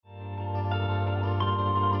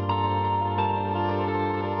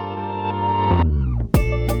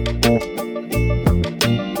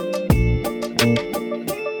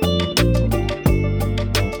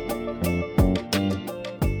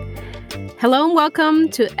Hello and welcome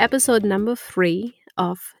to episode number 3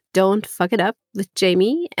 of Don't Fuck It Up with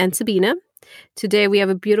Jamie and Sabina. Today we have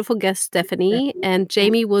a beautiful guest, Stephanie, and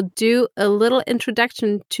Jamie will do a little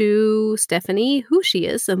introduction to Stephanie, who she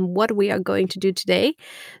is, and what we are going to do today.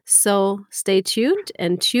 So stay tuned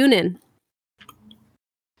and tune in.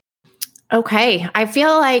 Okay, I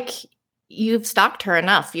feel like you've stalked her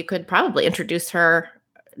enough. You could probably introduce her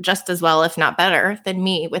just as well, if not better, than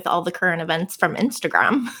me with all the current events from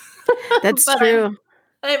Instagram. That's true.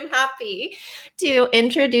 I'm happy to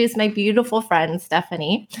introduce my beautiful friend,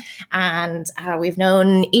 Stephanie. And we've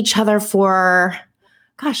known each other for,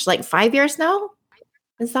 like 5 years now.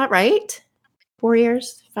 Is that right? 4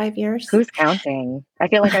 years, 5 years? Who's counting? I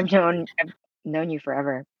feel like I've known you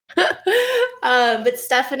forever. But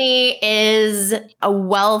Stephanie is a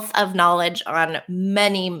wealth of knowledge on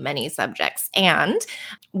many, many subjects. And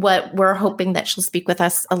what we're hoping that she'll speak with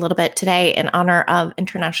us a little bit today in honor of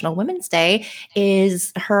International Women's Day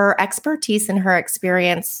is her expertise and her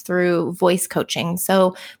experience through voice coaching.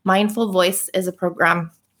 So Mindful Voice is a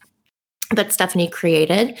program that Stephanie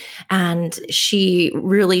created, and she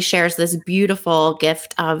really shares this beautiful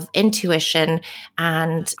gift of intuition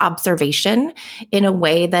and observation in a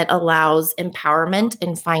way that allows empowerment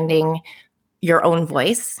in finding your own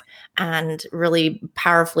voice and really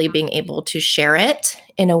powerfully being able to share it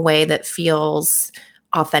in a way that feels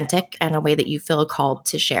authentic and a way that you feel called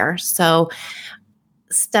to share. So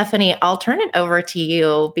Stephanie, I'll turn it over to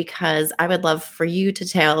you because I would love for you to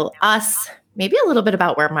tell us maybe a little bit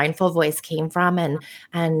about where Mindful Voice came from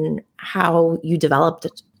and how you developed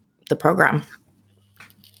the program.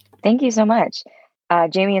 Thank you so much.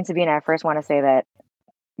 Jamie and Sabina, I first want to say that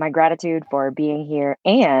my gratitude for being here,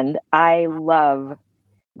 and I love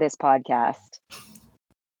this podcast.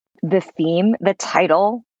 The theme, the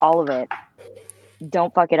title, all of it,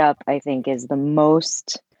 Don't Fuck It Up, I think is the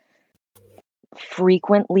most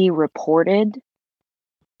frequently reported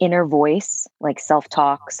inner voice, like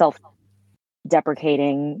self-talk,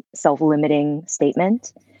 self-deprecating, self-limiting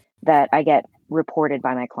statement that I get reported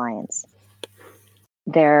by my clients.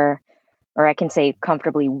 I can say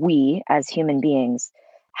comfortably, we as human beings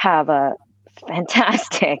have a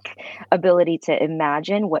fantastic ability to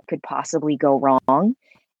imagine what could possibly go wrong.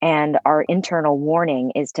 And our internal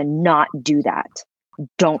warning is to not do that.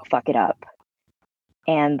 Don't fuck it up.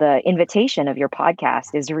 And the invitation of your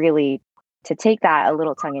podcast is really to take that a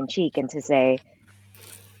little tongue in cheek and to say,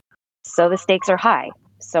 so the stakes are high.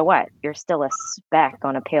 So what? You're still a speck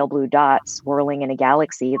on a pale blue dot swirling in a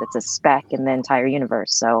galaxy that's a speck in the entire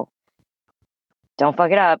universe. So don't fuck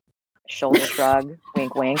it up. Shoulder shrug,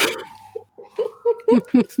 wink, wink.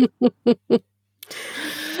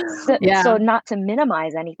 So not to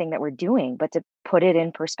minimize anything that we're doing, but to put it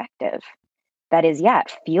in perspective. That is,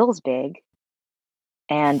 it feels big.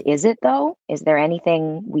 And is it though? Is there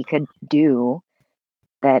anything we could do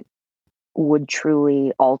that would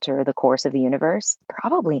truly alter the course of the universe?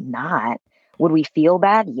 Probably not. Would we feel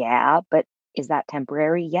bad? Yeah. But is that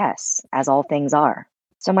temporary? Yes, as all things are.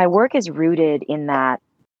 So my work is rooted in that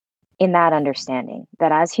understanding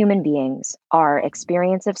that as human beings, our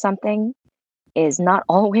experience of something is not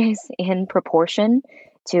always in proportion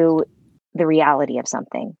to the reality of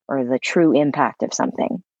something or the true impact of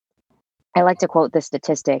something. I like to quote the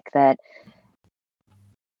statistic that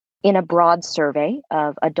in a broad survey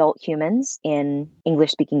of adult humans in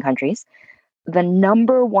English-speaking countries, the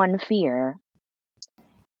number one fear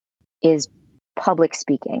is public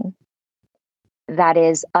speaking. That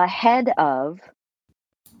is ahead of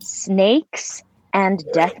snakes and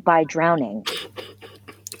death by drowning.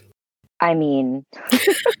 I mean,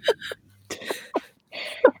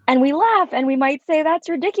 and we laugh and we might say that's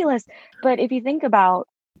ridiculous. But if you think about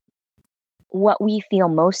what we feel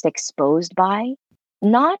most exposed by,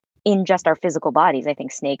 not in just our physical bodies, I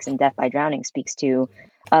think snakes and death by drowning speaks to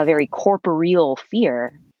a very corporeal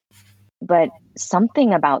fear, but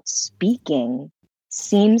something about speaking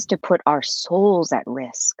seems to put our souls at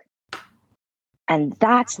risk. And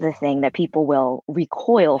that's the thing that people will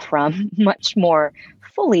recoil from much more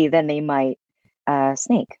fully than they might a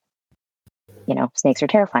snake. You know, snakes are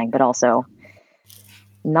terrifying, but also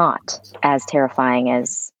not as terrifying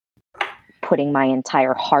as putting my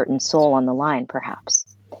entire heart and soul on the line, perhaps.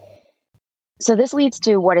 So this leads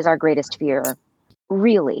to what is our greatest fear,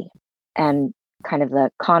 really, and kind of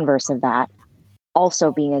the converse of that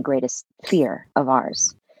also being a greatest fear of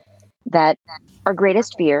ours. That our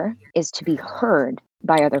greatest fear is to be heard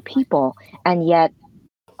by other people, and yet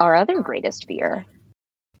our other greatest fear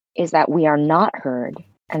is that we are not heard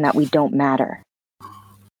and that we don't matter.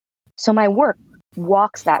 So my work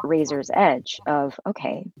walks that razor's edge of,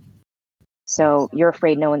 okay, So you're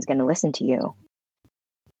afraid no one's going to listen to you.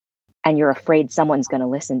 And you're afraid someone's going to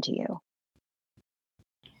listen to you.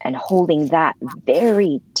 And holding that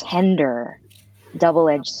very tender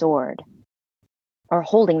double-edged sword, or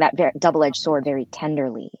holding that double-edged sword very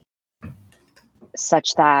tenderly,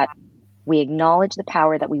 such that we acknowledge the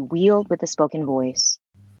power that we wield with the spoken voice,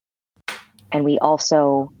 and we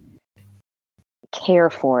also care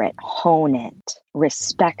for it, hone it,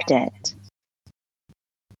 respect it,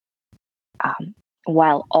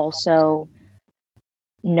 while also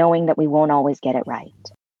knowing that we won't always get it right.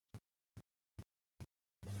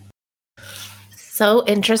 So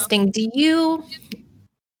interesting. Do you,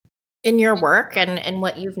 in your work and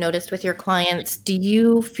what you've noticed with your clients, do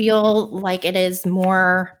you feel like it is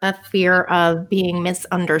more a fear of being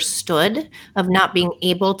misunderstood, of not being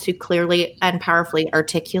able to clearly and powerfully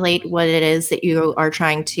articulate what it is that you are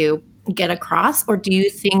trying to get across? Or do you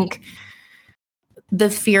think the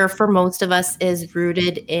fear for most of us is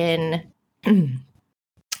rooted in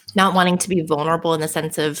not wanting to be vulnerable, in the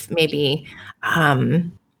sense of maybe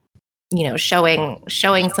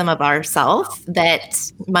showing some of ourselves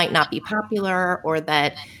that might not be popular, or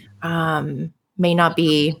that may not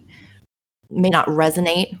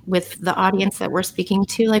resonate with the audience that we're speaking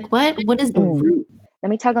to? Like, what is the root? Let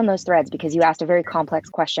me tug on those threads, because you asked a very complex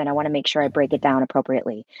question. I want to make sure I break it down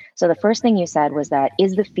appropriately. So the first thing you said was that,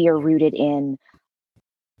 is the fear rooted in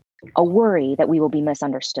a worry that we will be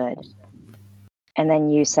misunderstood? And then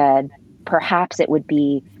you said, perhaps it would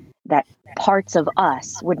be that parts of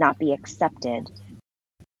us would not be accepted.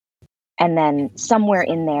 And then somewhere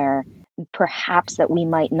in there, perhaps that we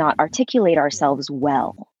might not articulate ourselves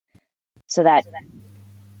well, so that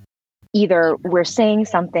either we're saying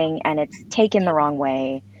something and it's taken the wrong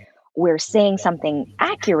way, we're saying something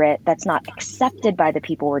accurate that's not accepted by the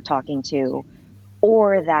people we're talking to,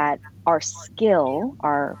 or that our skill,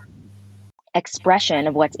 our expression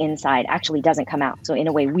of what's inside actually doesn't come out. So in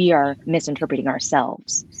a way, we are misinterpreting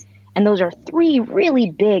ourselves. And those are three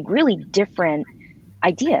really big, really different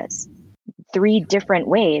ideas, three different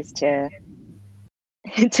ways to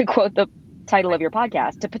quote the title of your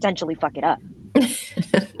podcast, to potentially fuck it up.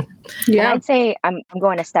 Yeah. And I'd say I'm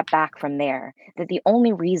going to step back from there, that the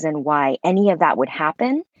only reason why any of that would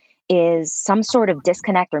happen is some sort of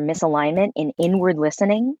disconnect or misalignment in inward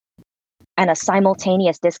listening, and a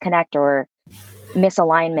simultaneous disconnect or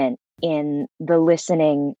misalignment in the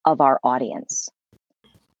listening of our audience.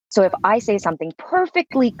 So if I say something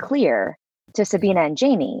perfectly clear to Sabina and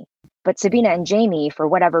Jamie, but Sabina and Jamie, for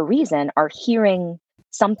whatever reason, are hearing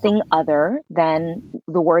something other than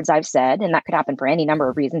the words I've said, and that could happen for any number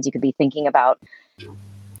of reasons. You could be thinking about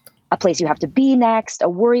a place you have to be next, a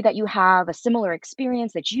worry that you have, a similar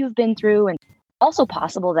experience that you've been through, and also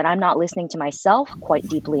possible that I'm not listening to myself quite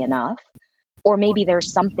deeply enough, or maybe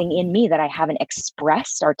there's something in me that I haven't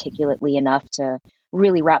expressed articulately enough to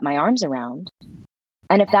really wrap my arms around.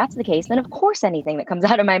 And if that's the case, then of course anything that comes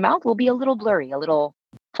out of my mouth will be a little blurry, a little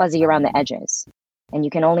fuzzy around the edges. And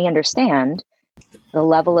you can only understand the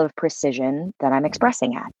level of precision that I'm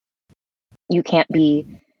expressing at. You can't be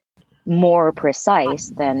more precise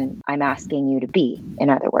than I'm asking you to be, in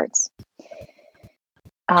other words.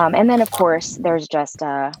 And then, of course, there's just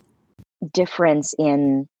a difference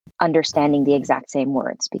in understanding the exact same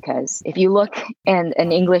words, because if you look in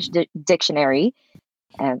an English dictionary,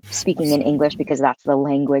 speaking in English because that's the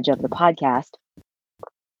language of the podcast,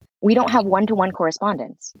 we don't have one-to-one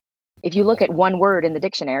correspondence. If you look at one word in the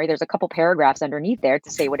dictionary, there's a couple paragraphs underneath there to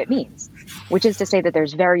say what it means, which is to say that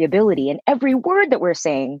there's variability in every word that we're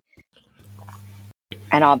saying.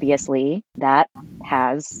 And obviously that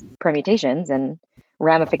has permutations and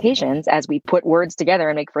ramifications as we put words together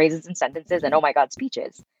and make phrases and sentences and, oh my God,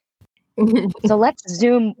 speeches. So let's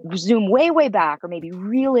zoom way, way back, or maybe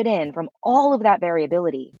reel it in from all of that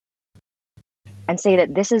variability and say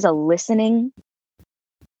that this is a listening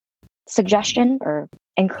suggestion or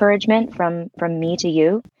encouragement from me to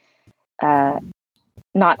you.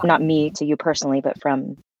 Not me to you personally, but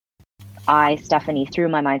from I, Stephanie, through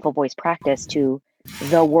my mindful voice practice to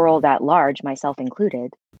the world at large, myself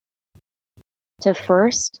included, to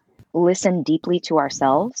first listen deeply to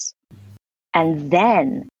ourselves, and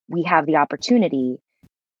then we have the opportunity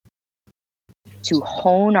to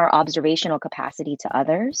hone our observational capacity to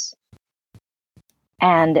others.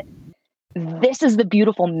 And this is the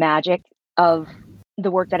beautiful magic of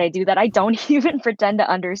the work that I do, that I don't even pretend to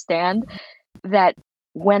understand, that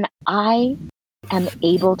when I am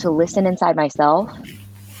able to listen inside myself,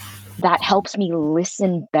 that helps me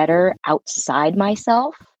listen better outside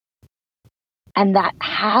myself. And that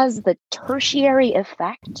has the tertiary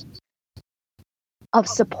effect of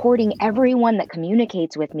supporting everyone that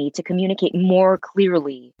communicates with me to communicate more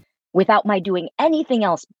clearly without my doing anything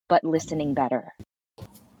else but listening better.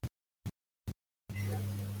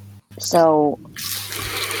 So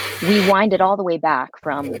we wind it all the way back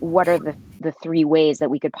from what are the three ways that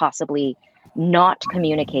we could possibly not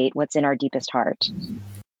communicate what's in our deepest heart,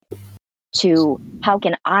 to how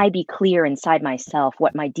can I be clear inside myself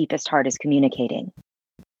what my deepest heart is communicating?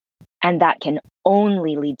 And that can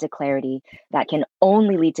only lead to clarity, that can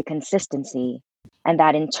only lead to consistency, and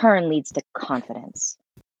that in turn leads to confidence.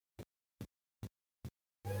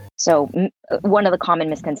 So one of the common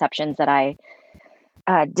misconceptions that I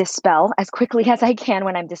dispel as quickly as I can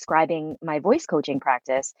when I'm describing my voice coaching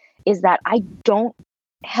practice is that I don't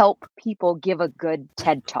help people give a good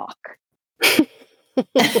TED Talk.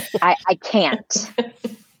 I can't.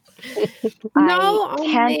 No, I oh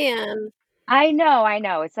can't. man. I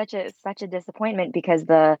know. It's such a disappointment because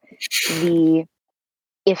the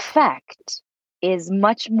effect is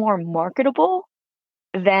much more marketable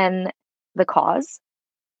than the cause.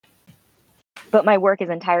 But my work is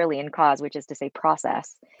entirely in cause, which is to say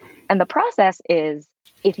process. And the process is,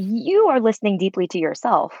 if you are listening deeply to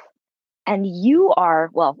yourself and you are,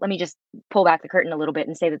 well, let me just pull back the curtain a little bit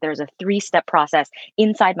and say that there's a 3-step process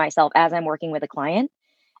inside myself as I'm working with a client.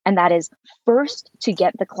 And that is first to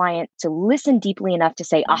get the client to listen deeply enough to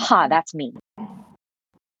say, aha, that's me.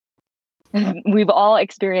 We've all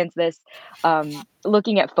experienced this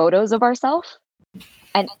looking at photos of ourselves.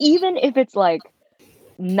 And even if it's like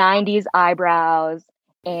 90s eyebrows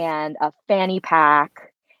and a fanny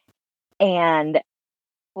pack, and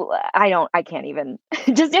I can't even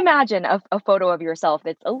just imagine a photo of yourself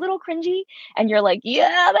that's a little cringy and you're like,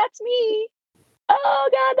 yeah, that's me. Oh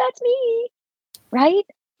God, that's me. Right?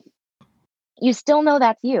 You still know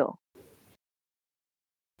that's you.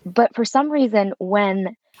 But for some reason,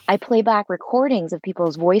 when I play back recordings of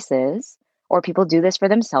people's voices, or people do this for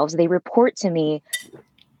themselves, they report to me,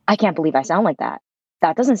 I can't believe I sound like that.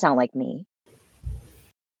 That doesn't sound like me.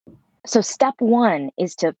 So step 1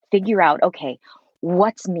 is to figure out, okay,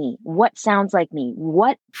 what's me? What sounds like me?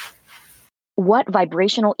 What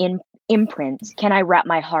vibrational imprints can I wrap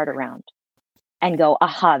my heart around and go,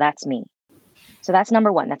 aha, that's me. So that's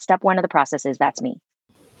number 1. That's step 1 of the process, is that's me.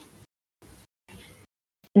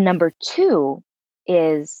 Number 2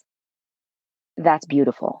 is that's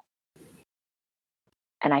beautiful.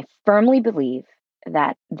 And I firmly believe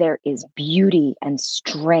that there is beauty and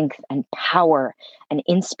strength and power and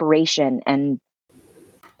inspiration and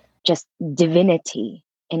just divinity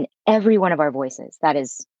in every one of our voices. That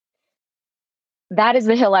is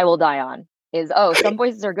the hill I will die on, is, oh, some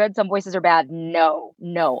voices are good, some voices are bad. No,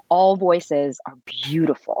 all voices are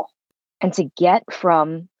beautiful. And to get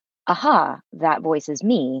from, aha, that voice is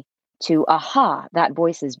me, to, aha, that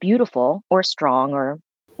voice is beautiful or strong or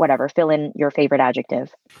whatever, fill in your favorite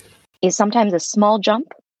adjective, is sometimes a small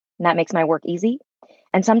jump, and that makes my work easy.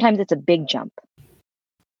 And sometimes it's a big jump.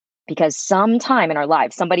 Because sometime in our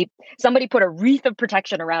lives, somebody put a wreath of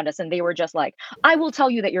protection around us and they were just like, I will tell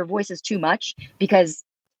you that your voice is too much because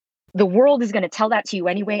the world is going to tell that to you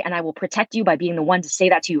anyway, and I will protect you by being the one to say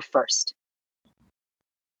that to you first.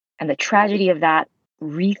 And the tragedy of that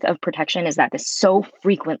wreath of protection is that this so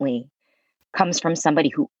frequently comes from somebody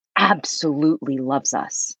who absolutely loves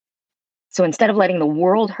us. So instead of letting the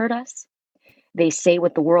world hurt us, they say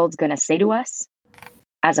what the world's going to say to us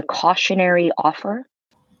as a cautionary offer.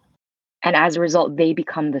 And as a result, they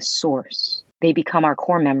become the source. They become our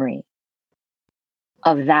core memory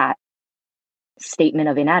of that statement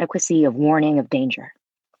of inadequacy, of warning, of danger.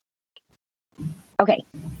 Okay.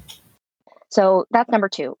 So that's number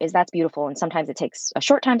 2, is that's beautiful. And sometimes it takes a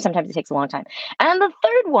short time, sometimes it takes a long time. And the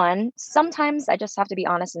third one, sometimes I just have to be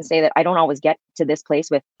honest and say that I don't always get to this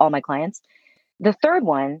place with all my clients. The third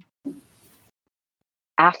one,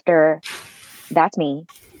 after that's me,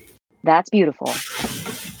 that's beautiful,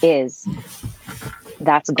 is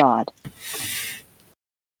that's God.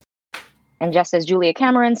 And just as Julia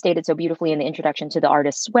Cameron stated so beautifully in the introduction to The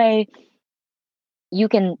Artist's Way, you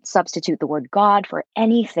can substitute the word God for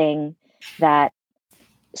anything that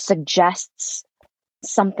suggests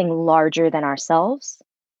something larger than ourselves,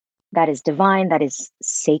 that is divine, that is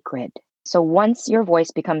sacred. So once your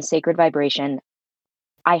voice becomes sacred vibration,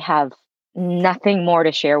 I have nothing more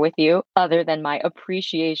to share with you other than my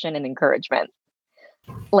appreciation and encouragement.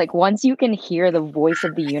 Like, once you can hear the voice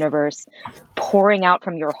of the universe pouring out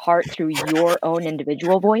from your heart through your own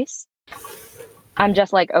individual voice, I'm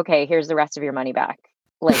just like, okay, here's the rest of your money back.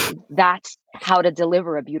 Like, that's how to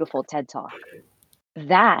deliver a beautiful TED Talk.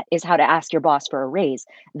 That is how to ask your boss for a raise.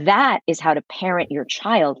 That is how to parent your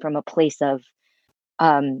child from a place of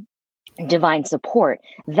divine support.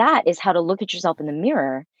 That is how to look at yourself in the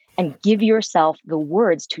mirror and give yourself the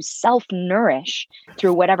words to self-nourish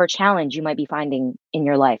through whatever challenge you might be finding in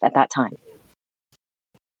your life at that time.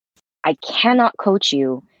 I cannot coach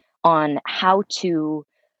you on how to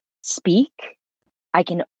speak. I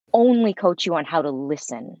can only coach you on how to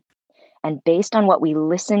listen. And based on what we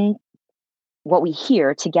listen, what we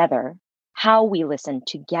hear together, how we listen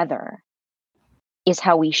together is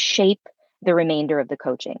how we shape the remainder of the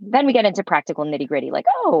coaching. Then we get into practical nitty-gritty, like,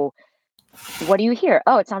 oh, what do you hear?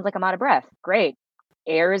 Oh, it sounds like I'm out of breath. Great.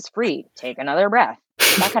 Air is free. Take another breath.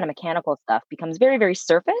 That kind of mechanical stuff becomes very, very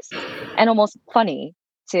surface and almost funny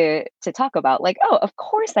to talk about. Like, oh, of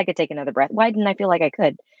course I could take another breath. Why didn't I feel like I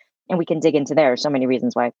could? And we can dig into there. So many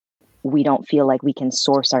reasons why we don't feel like we can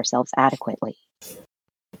source ourselves adequately.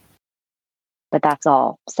 But that's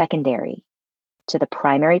all secondary to the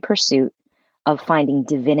primary pursuit of finding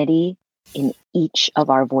divinity in each of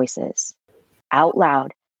our voices, out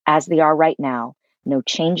loud, as they are right now. No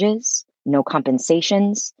changes, no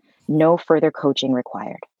compensations, no further coaching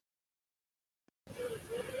required.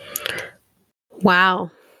 Wow.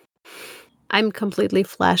 I'm completely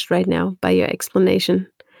flashed right now by your explanation.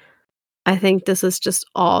 I think this is just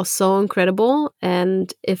all so incredible.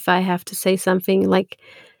 And if I have to say something, like,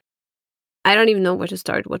 I don't even know where to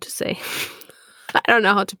start, what to say. I don't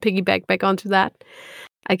know how to piggyback back onto that.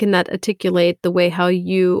 I cannot articulate the way how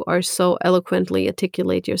you are so eloquently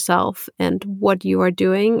articulate yourself and what you are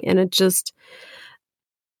doing. And I just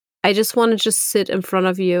want to just sit in front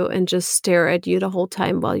of you and just stare at you the whole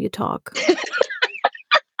time while you talk.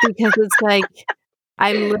 Because it's like,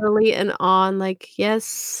 I'm literally in awe, like,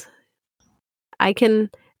 yes, I can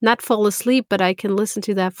not fall asleep, but I can listen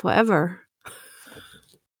to that forever.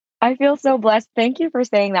 I feel so blessed. Thank you for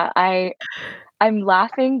saying that. I'm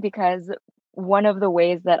laughing because one of the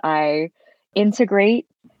ways that I integrate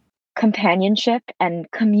companionship and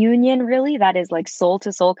communion, really, that is like soul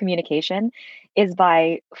to soul communication, is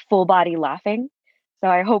by full body laughing. So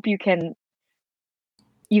I hope you can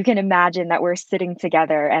imagine that we're sitting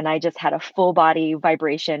together and I just had a full body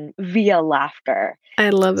vibration via laughter. I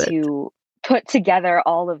love it. To put together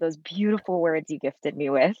all of those beautiful words you gifted me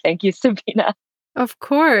with. Thank you, Sabina. Of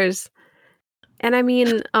course. And I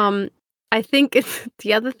mean, I think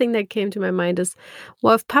the other thing that came to my mind is,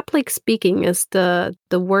 well, if public speaking is the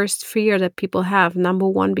worst fear that people have, number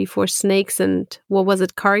one before snakes and, what was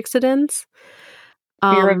it, car accidents?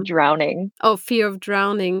 Fear of drowning. Oh, fear of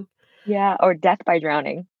drowning. Yeah, or death by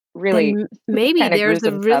drowning. Really, then maybe there's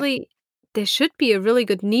there should be a really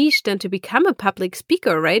good niche then to become a public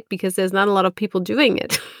speaker, right? Because there's not a lot of people doing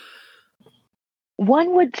it.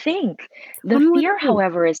 One would think. The fear,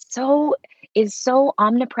 however, is so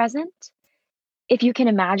omnipresent. If you can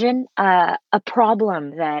imagine a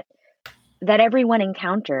problem that everyone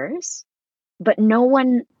encounters, but no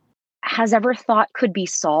one has ever thought could be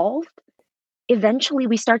solved, eventually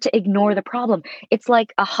we start to ignore the problem. It's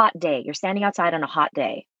like a hot day. You're standing outside on a hot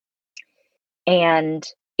day, and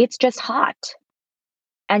it's just hot,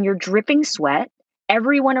 and you're dripping sweat.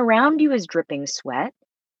 Everyone around you is dripping sweat,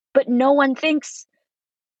 but no one thinks,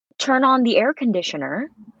 turn on the air conditioner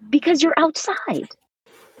because you're outside.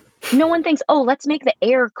 No one thinks, oh, let's make the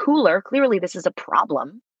air cooler. Clearly, this is a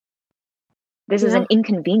problem. This is an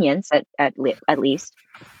inconvenience, at least.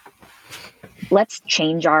 Let's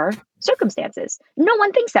change our circumstances. No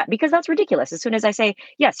one thinks that, because that's ridiculous. As soon as I say,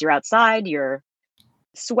 yes, you're outside, you're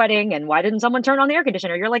sweating, and why didn't someone turn on the air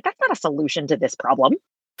conditioner? You're like, that's not a solution to this problem.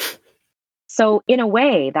 So in a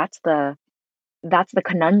way, that's the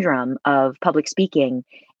conundrum of public speaking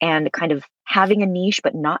and kind of having a niche,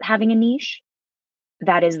 but not having a niche.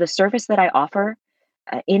 That is the service that I offer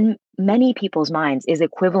in many people's minds is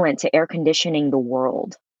equivalent to air conditioning the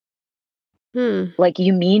world. Like,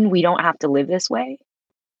 you mean we don't have to live this way?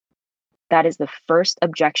 That is the first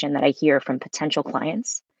objection that I hear from potential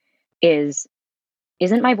clients is,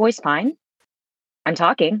 isn't my voice fine? I'm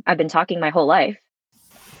talking. I've been talking my whole life.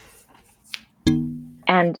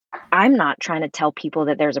 And I'm not trying to tell people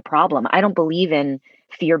that there's a problem. I don't believe in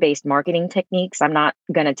fear-based marketing techniques. I'm not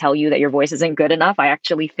going to tell you that your voice isn't good enough. I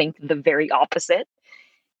actually think the very opposite.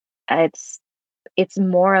 It's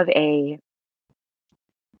more of a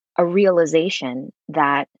realization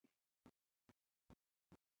that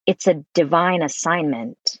it's a divine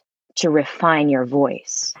assignment to refine your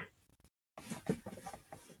voice.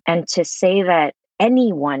 And to say that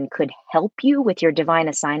anyone could help you with your divine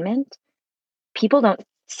assignment, people don't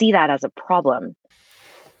see that as a problem.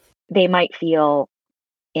 They might feel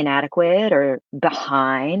inadequate or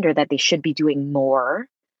behind, or that they should be doing more.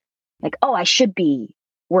 Like, oh, I should be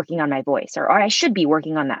working on my voice, or I should be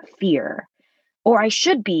working on that fear, or I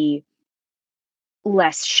should be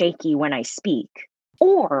less shaky when I speak,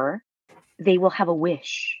 or they will have a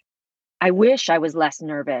wish. I wish I was less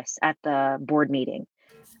nervous at the board meeting.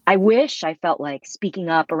 I wish I felt like speaking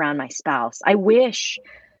up around my spouse. I wish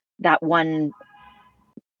that one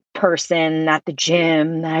person at the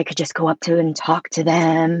gym that I could just go up to and talk to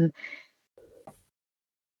them.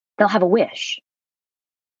 They'll have a wish,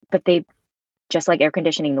 but they, just like air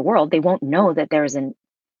conditioning the world, they won't know that there's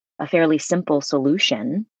a fairly simple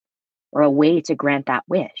solution or a way to grant that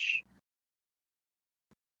wish.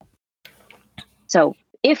 So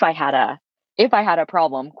if I had a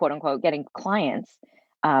problem, quote unquote, getting clients,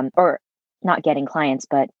 or not getting clients,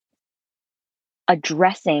 but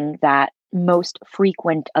addressing that most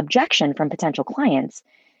frequent objection from potential clients,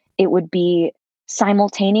 it would be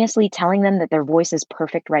simultaneously telling them that their voice is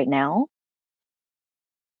perfect right now,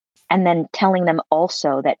 and then telling them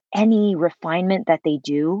also that any refinement that they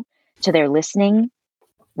do to their listening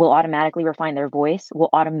will automatically refine their voice, will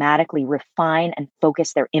automatically refine and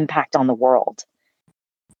focus their impact on the world.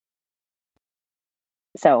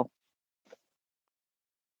 So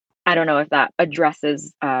I don't know if that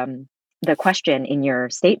addresses the question in your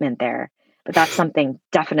statement there, but that's something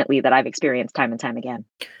definitely that I've experienced time and time again.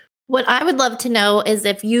 What I would love to know is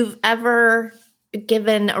if you've ever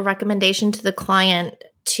given a recommendation to the client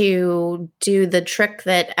to do the trick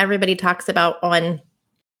that everybody talks about on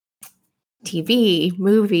TV,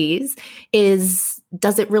 movies,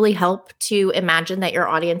 does it really help to imagine that your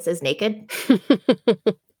audience is naked?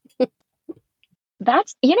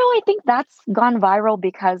 I think that's gone viral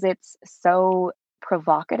because it's so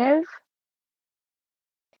provocative.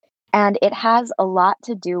 And it has a lot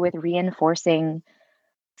to do with reinforcing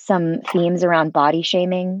some themes around body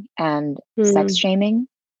shaming and sex shaming.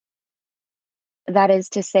 That is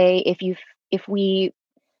to say, if we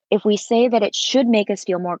say that it should make us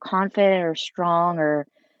feel more confident or strong or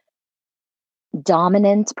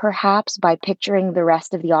dominant, perhaps, by picturing the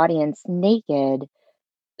rest of the audience naked,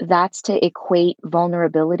 that's to equate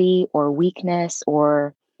vulnerability or weakness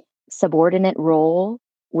or subordinate role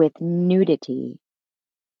with nudity.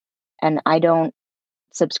 And I don't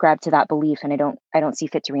subscribe to that belief, and I don't see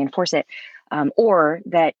fit to reinforce it, or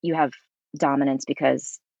that you have dominance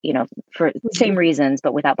because, for same reasons,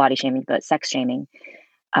 but without body shaming, but sex shaming.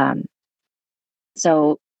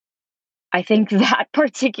 So I think that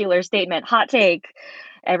particular statement, hot take,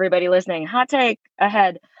 everybody listening, hot take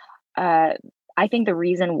ahead. I think the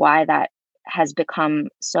reason why that has become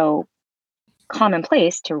so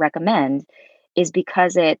commonplace to recommend is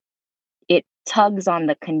because it tugs on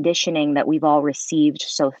the conditioning that we've all received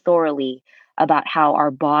so thoroughly about how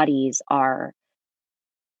our bodies are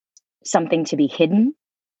something to be hidden.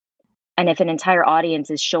 And if an entire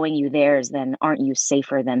audience is showing you theirs, then aren't you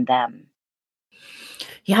safer than them?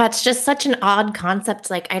 Yeah, it's just such an odd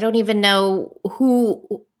concept. Like, I don't even know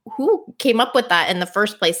who came up with that in the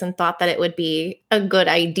first place and thought that it would be a good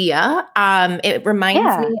idea. It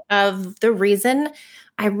reminds me of the reason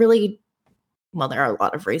well, there are a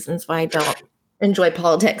lot of reasons why I don't enjoy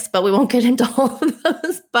politics, but we won't get into all of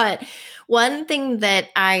those. But one thing that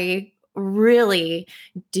I really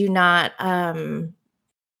do not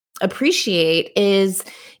appreciate is,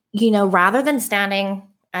 rather than standing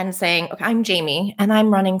and saying, okay, I'm Jamie and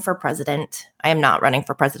I'm running for president. I am not running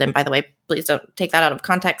for president, by the way. Please don't take that out of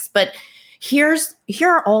context. But here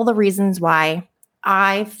are all the reasons why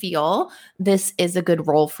I feel this is a good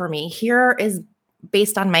role for me. Here is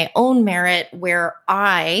based on my own merit where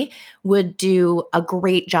I would do a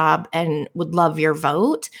great job and would love your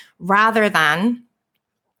vote, rather than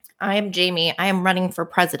I am Jamie, I am running for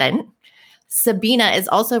president. Sabina is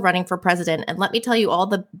also running for president. And let me tell you all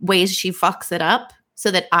the ways she fucks it up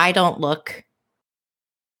so that I don't look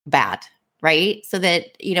bad, right? So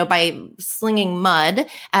that, by slinging mud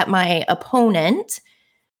at my opponent,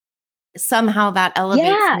 somehow that elevates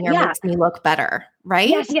me or makes me look better, right?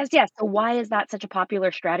 Yes. So why is that such a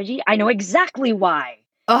popular strategy? I know exactly why.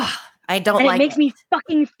 Oh, I don't and like it. Makes me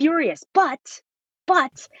fucking furious. But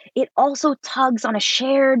it also tugs on a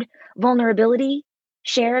shared vulnerability.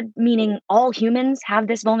 Shared meaning all humans have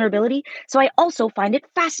this vulnerability. So I also find it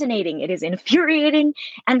fascinating. It is infuriating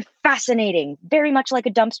and fascinating, very much like a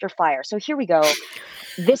dumpster fire. So here we go.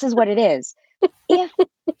 This is what it is.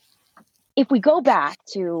 If we go back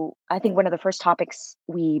to, I think, one of the first topics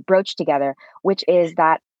we broached together, which is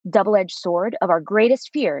that double-edged sword of our greatest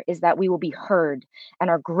fear is that we will be heard. And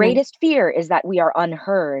our greatest fear is that we are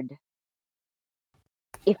unheard.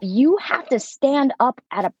 If you have to stand up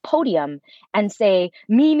at a podium and say,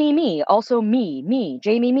 me, also me,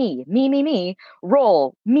 Jamie, me,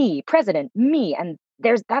 role, me, president, me, and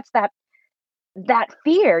that's that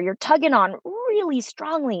fear you're tugging on really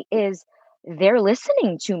strongly is they're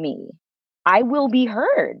listening to me. I will be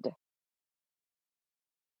heard.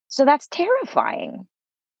 So that's terrifying.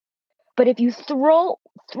 But if you throw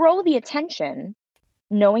the attention,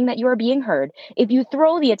 knowing that you are being heard, if you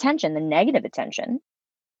throw the attention, the negative attention,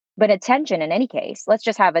 but attention in any case, let's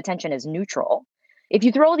just have attention as neutral. If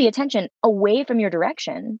you throw the attention away from your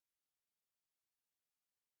direction,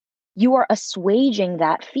 you are assuaging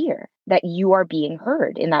that fear that you are being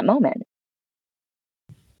heard in that moment.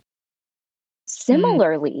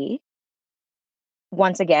 Similarly,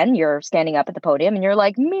 once again, you're standing up at the podium and you're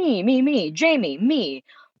like, me, Jamie, me,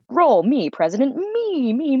 role, me, president,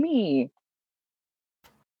 me.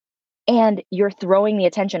 And you're throwing the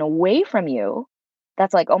attention away from you.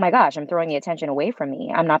 That's like, oh my gosh, I'm throwing the attention away from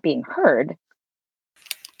me. I'm not being heard.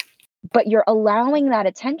 But you're allowing that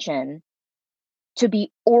attention to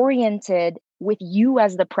be oriented with you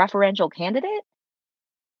as the preferential candidate,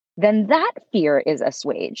 then that fear is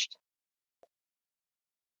assuaged.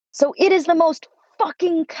 So it is the most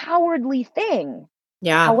fucking cowardly thing.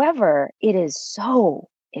 Yeah. However, it is so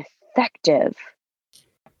effective.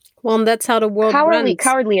 Well, and that's how the world runs.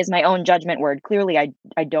 Cowardly is my own judgment word. Clearly,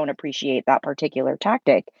 I don't appreciate that particular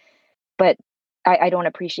tactic, but I don't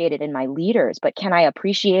appreciate it in my leaders. But can I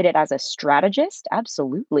appreciate it as a strategist?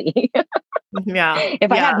 Absolutely. Yeah.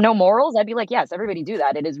 If I had no morals, I'd be like, yes, everybody do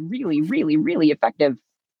that. It is really, really, really effective.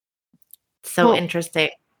 So interesting.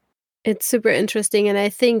 It's super interesting. And I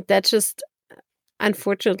think that's just,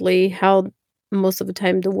 unfortunately, how most of the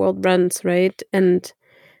time the world runs, right? And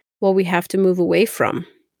what we have to move away from.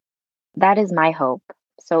 That is my hope.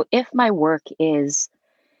 So if my work is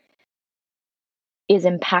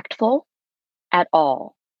impactful at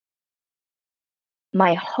all,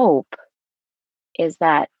 my hope is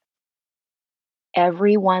that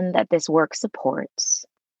everyone that this work supports,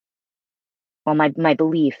 well, my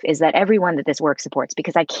belief is that everyone that this work supports,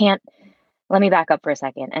 because let me back up for a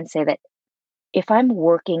second and say that if I'm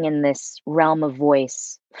working in this realm of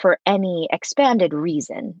voice for any expanded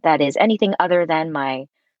reason, that is anything other than my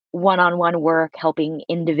one-on-one work helping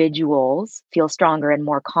individuals feel stronger and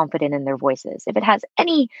more confident in their voices, if it has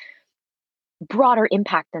any broader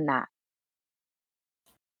impact than that,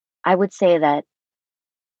 I would say that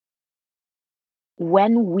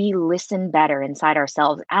when we listen better inside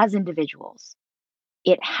ourselves as individuals,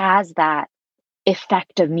 it has that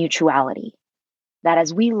effect of mutuality. That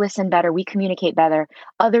as we listen better, we communicate better,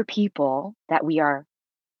 other people that we are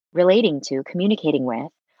relating to, communicating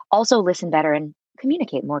with, also listen better and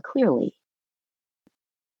communicate more clearly.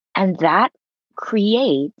 And that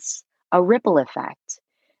creates a ripple effect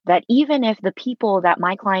that even if the people that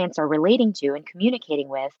my clients are relating to and communicating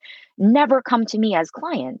with never come to me as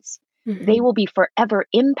clients, they will be forever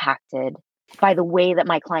impacted by the way that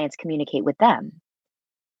my clients communicate with them.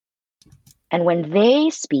 And when they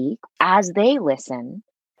speak, as they listen,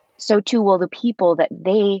 so too will the people that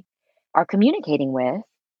they are communicating with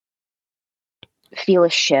feel a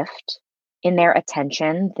shift in their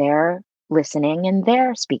attention, their listening, and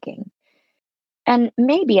their speaking. And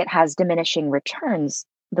maybe it has diminishing returns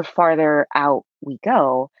the farther out we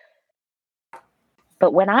go.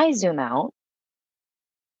 But when I zoom out,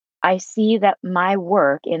 I see that my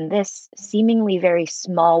work in this seemingly very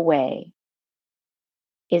small way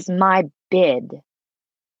is my bid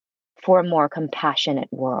for a more compassionate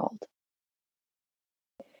world.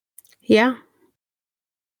 Yeah.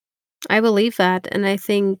 I believe that. And I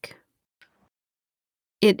think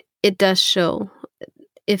it does show.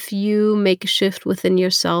 If you make a shift within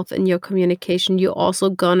yourself and your communication, you're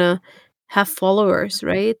also gonna have followers,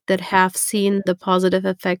 right? That have seen the positive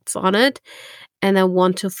effects on it and then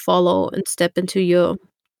want to follow and step into your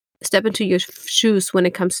shoes when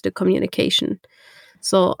it comes to communication.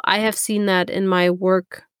 So I have seen that in my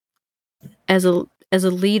work as a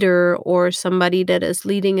leader or somebody that is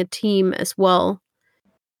leading a team as well.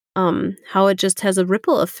 How it just has a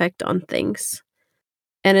ripple effect on things.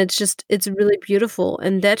 And it's really beautiful.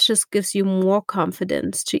 And that just gives you more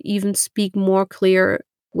confidence to even speak more clear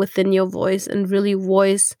within your voice and really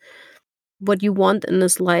voice what you want in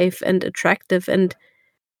this life and attractive. And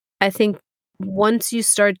I think once you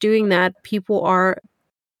start doing that, people are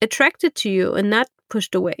attracted to you and not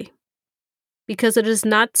pushed away. Because it is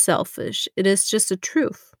not selfish. It is just a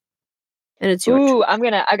truth. And it's your truth.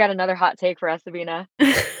 I got another hot take for us, Sabina.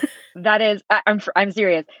 That is, I'm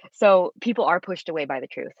serious. So people are pushed away by the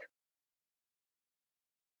truth.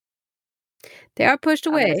 They are pushed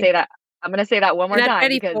away. I'm going to say that one more time. Not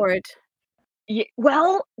ready for it.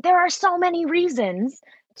 Well, there are so many reasons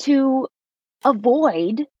to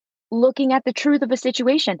avoid looking at the truth of a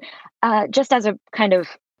situation. Just as a kind of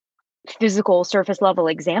physical surface level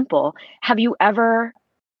example, have you ever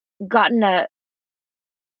gotten a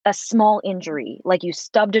small injury, like you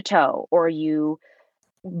stubbed a toe or you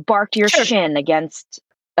barked your Sure. shin against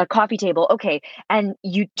a coffee table, okay, and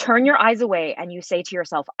you turn your eyes away and you say to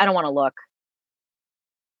yourself, I don't want to look.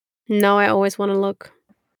 No, I always want to look.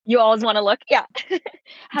 You always want to look? Yeah.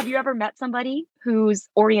 Have you ever met somebody whose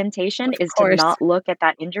orientation Of is to course. not look at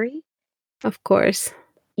that injury? Of course.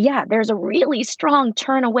 Yeah, there's a really strong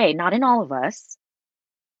turn away, not in all of us,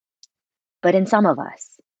 but in some of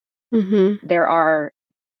us. Mm-hmm. There are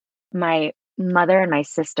my mother and my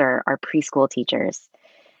sister are preschool teachers,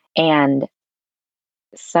 and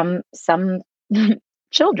some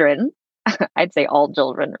children, I'd say all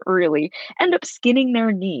children really, end up skinning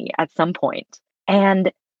their knee at some point.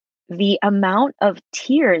 And the amount of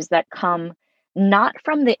tears that come not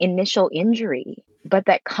from the initial injury, but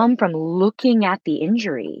that come from looking at the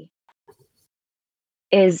injury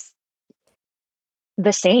is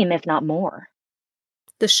the same, if not more.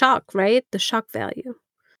 The shock, right? The shock value.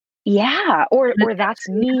 Yeah, And it or that's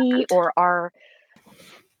actually me, happened. or our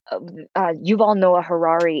Yuval Noah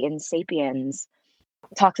Harari in *Sapiens*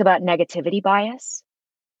 talks about negativity bias,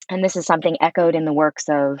 and this is something echoed in the works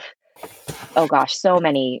of, oh gosh, so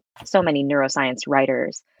many neuroscience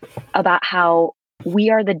writers, about how we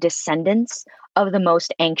are the descendants of the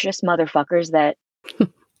most anxious motherfuckers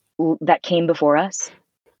that came before us.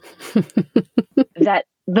 That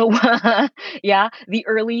the yeah, the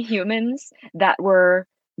early humans that were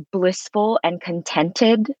blissful and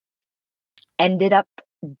contented ended up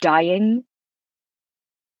dying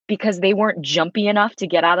because they weren't jumpy enough to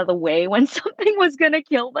get out of the way when something was going to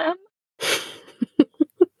kill them.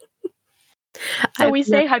 So I've we never.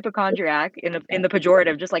 say hypochondriac in the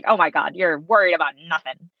pejorative, just like, oh my God, you're worried about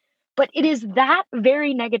nothing. But it is that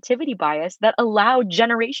very negativity bias that allowed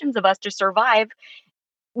generations of us to survive,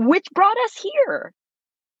 which brought us here.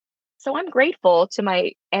 So I'm grateful to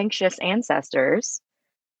my anxious ancestors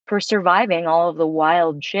for surviving all of the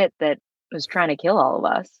wild shit that was trying to kill all of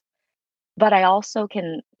us. But I also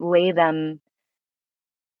can lay them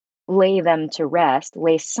to rest,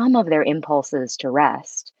 lay some of their impulses to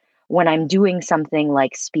rest when I'm doing something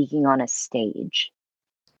like speaking on a stage,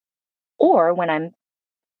 or when I'm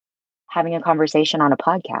having a conversation on a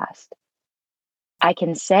podcast. I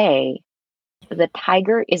can say, the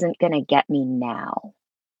tiger isn't going to get me now.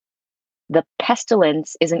 The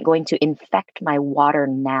pestilence isn't going to infect my water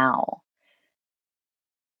now.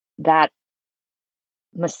 That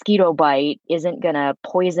mosquito bite isn't going to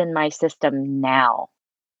poison my system now.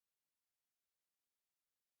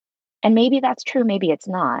 And maybe that's true, maybe it's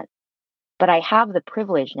not. But I have the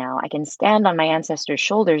privilege now. I can stand on my ancestors'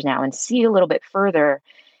 shoulders now and see a little bit further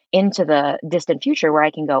into the distant future, where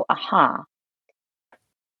I can go, aha,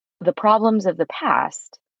 the problems of the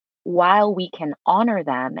past, while we can honor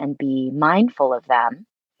them and be mindful of them,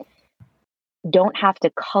 don't have to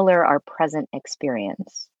color our present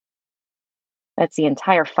experience. That's the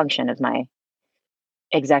entire function of my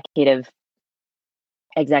executive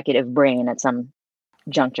brain at some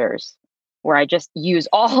junctures, where I just use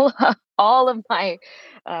all of my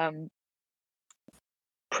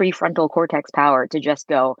prefrontal cortex power to just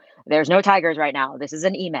go, there's no tigers right now. This is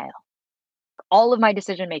an email. All of my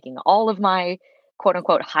decision making, all of my quote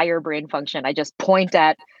unquote higher brain function, I just point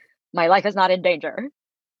at, my life is not in danger.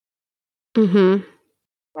 Mm-hmm.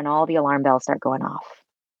 When all the alarm bells start going off.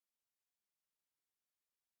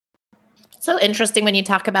 So interesting when you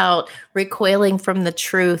talk about recoiling from the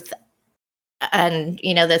truth and,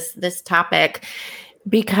 this topic,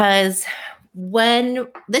 because when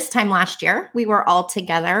this time last year, we were all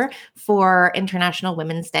together for International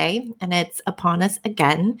Women's Day, and it's upon us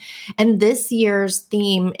again. And this year's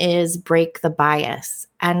theme is break the bias.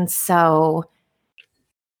 And so,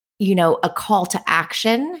 a call to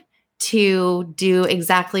action to do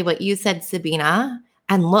exactly what you said, Sabina,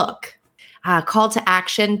 and look. Call to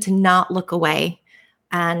action to not look away,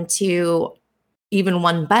 and to, even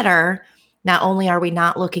one better, not only are we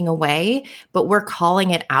not looking away, but we're calling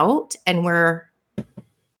it out, and we're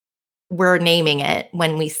naming it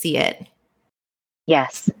when we see it.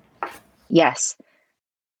 Yes.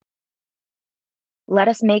 Let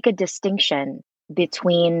us make a distinction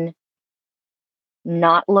between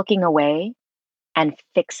not looking away and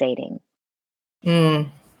fixating.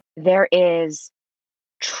 There is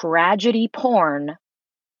tragedy porn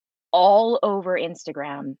all over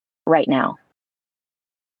Instagram right now.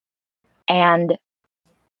 And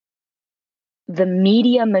the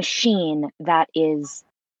media machine that is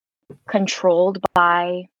controlled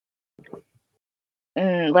by,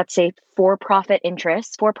 let's say, for-profit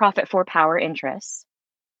interests, for-power interests,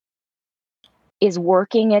 is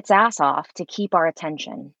working its ass off to keep our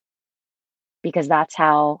attention. because that's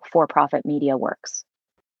how for-profit media works.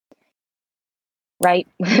 Right?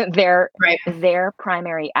 Their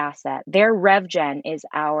primary asset, their rev gen is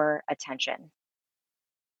our attention.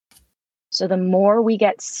 So the more we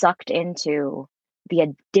get sucked into the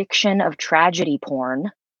addiction of tragedy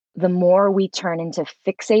porn, the more we turn into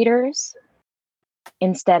fixators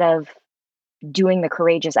instead of doing the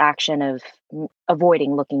courageous action of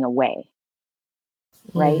avoiding looking away.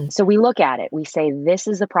 Right? So we look at it, we say, this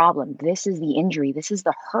is the problem, this is the injury, this is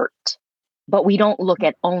the hurt, but we don't look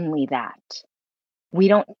at only that. We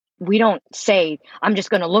don't say, I'm just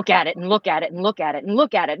going to look at it and look at it and look at it and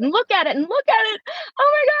look at it and look at it and look at it.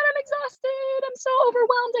 Oh my God, I'm exhausted. I'm so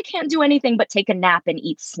overwhelmed. I can't do anything but take a nap and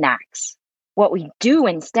eat snacks. What we do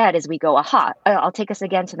instead is we go, aha, I'll take us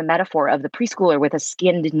again to the metaphor of the preschooler with a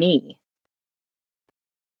skinned knee.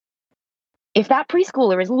 If that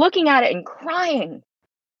preschooler is looking at it and crying,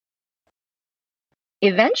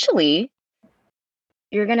 eventually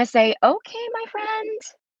you're going to say, okay, my friend,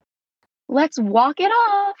 let's walk it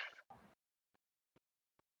off.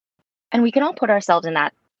 And we can all put ourselves in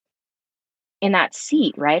that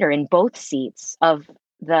seat, right? Or in both seats of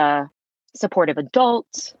the supportive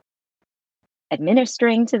adult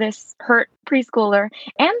administering to this hurt preschooler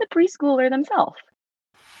and the preschooler themselves.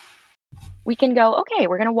 We can go, okay,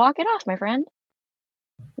 we're going to walk it off, my friend.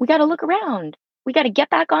 We got to look around. We got to get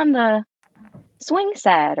back on the swing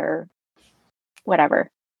set or whatever.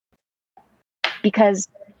 Because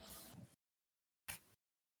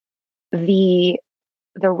the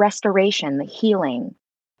restoration, the healing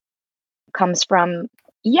comes from,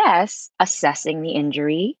 yes, assessing the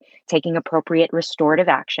injury, taking appropriate restorative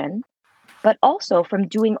action, but also from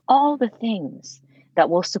doing all the things that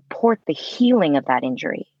will support the healing of that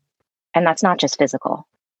injury. And that's not just physical.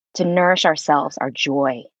 To nourish ourselves, our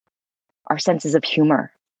joy, our senses of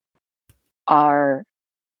humor, our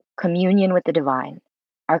communion with the divine,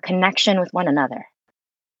 our connection with one another.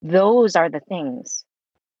 Those are the things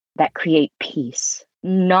that create peace,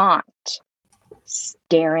 not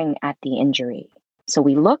staring at the injury. So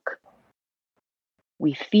we look,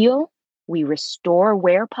 we feel, we restore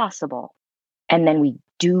where possible, and then we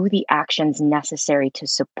do the actions necessary to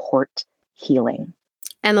support healing.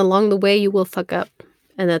 And along the way, you will fuck up.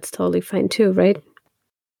 And that's totally fine too, right?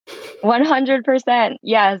 100%.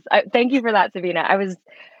 Yes. Thank you for that, Sabina.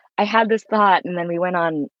 I had this thought, and then we went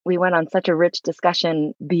on such a rich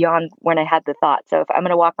discussion beyond when I had the thought. So if I'm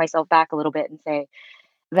going to walk myself back a little bit and say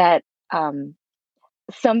that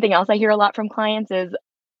something else I hear a lot from clients is,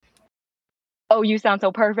 oh, you sound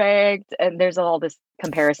so perfect. And there's all this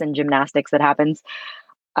comparison gymnastics that happens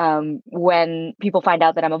when people find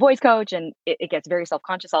out that I'm a voice coach, and it gets very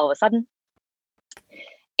self-conscious all of a sudden.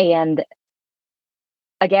 And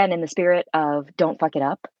again, in the spirit of don't fuck it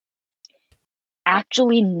up,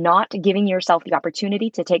 actually not giving yourself the opportunity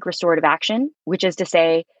to take restorative action, which is to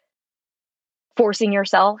say, forcing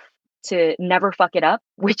yourself to never fuck it up,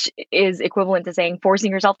 which is equivalent to saying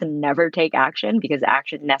forcing yourself to never take action, because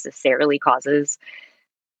action necessarily causes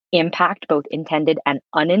impact, both intended and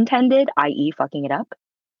unintended, i.e. fucking it up.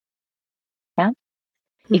 Yeah.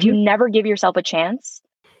 Mm-hmm. If you never give yourself a chance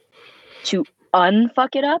to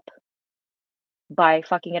unfuck it up by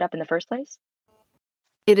fucking it up in the first place.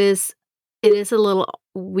 It is a little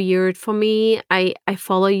weird for me. I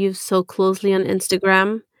follow you so closely on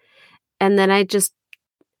Instagram, and then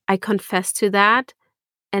I confessed to that.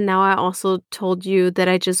 And now I also told you that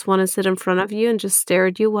I just want to sit in front of you and just stare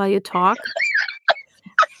at you while you talk.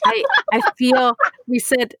 I feel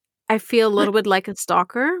a little bit like a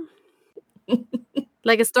stalker.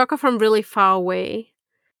 Like a stalker from really far away.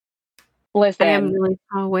 Listen. I am really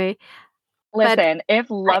far away. Listen, if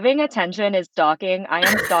loving attention is stalking, I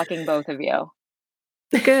am stalking both of you.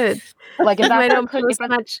 Good. Like if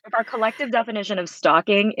our collective definition of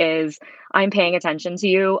stalking is I'm paying attention to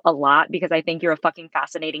you a lot because I think you're a fucking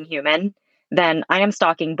fascinating human, then I am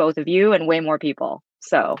stalking both of you and way more people.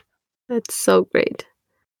 So that's so great.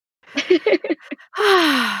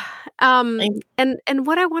 And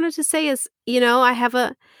what I wanted to say is, I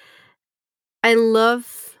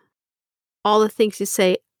love all the things you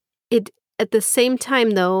say. At the same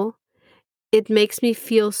time, though, it makes me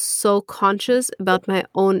feel so conscious about my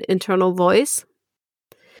own internal voice.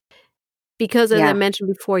 Because as I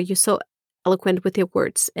mentioned before, you're so eloquent with your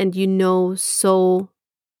words, and you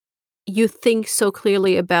think so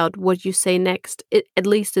clearly about what you say next. At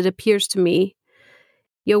least it appears to me.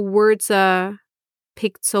 Your words are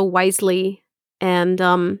picked so wisely, and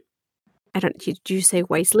do you say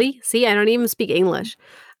wisely? See, I don't even speak English.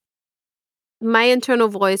 My internal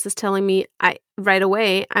voice is telling me right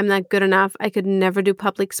away, I'm not good enough. I could never do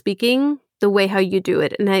public speaking. the way how you do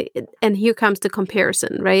it, and here comes the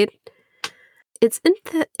comparison, right? It's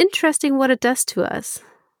interesting what it does to us.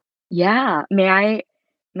 Yeah. May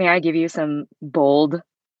I give you some bold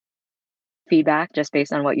feedback just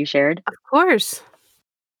based on what you shared? Of course.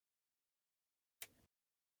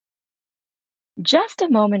 Just a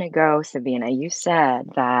moment ago, Sabina, you said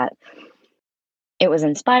that it was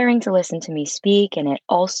inspiring to listen to me speak, and it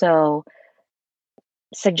also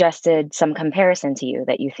suggested some comparison to you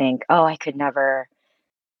that you think, oh, I could never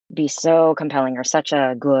be so compelling or such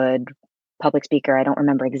a good public speaker. I don't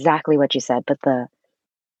remember exactly what you said, but the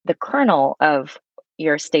kernel of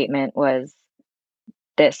your statement was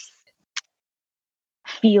this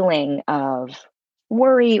feeling of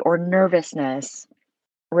worry or nervousness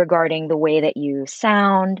regarding the way that you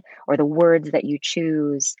sound or the words that you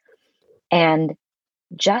choose. And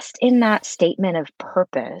just in that statement of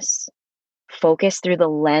purpose, focused through the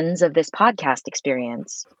lens of this podcast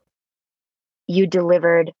experience, you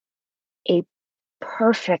delivered a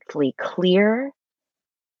perfectly clear,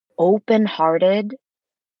 open-hearted,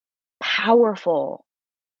 powerful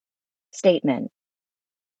statement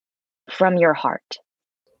from your heart.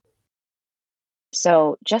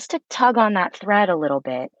 So just to tug on that thread a little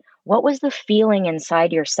bit, what was the feeling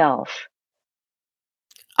inside yourself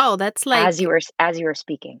Oh, that's like as you were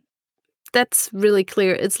speaking? that's really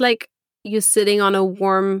clear. It's like you're sitting on a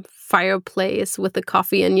warm fireplace with a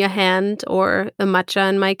coffee in your hand, or a matcha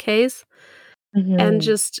in my case, and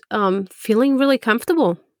just feeling really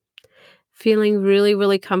comfortable. Feeling really,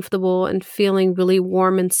 really comfortable and feeling really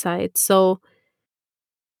warm inside. So,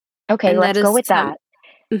 Okay, and let's that go is with that.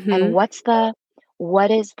 And mhm.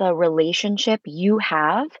 what is the relationship you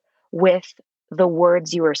have with the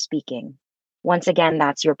words you are speaking? Once again,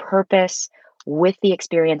 that's your purpose with the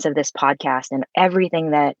experience of this podcast and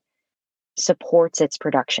everything that supports its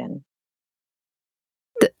production.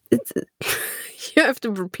 It's, you have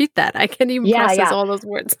to repeat that. I can't even Yeah, process yeah. all those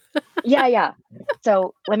words. Yeah.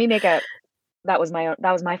 So let me make that was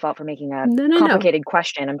my fault for making a No, no, no. complicated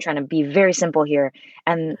question. I'm trying to be very simple here.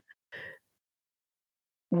 And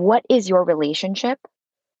what is your relationship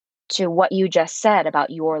to what you just said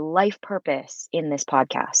about your life purpose in this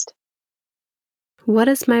podcast? What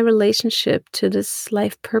is my relationship to this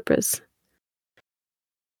life purpose?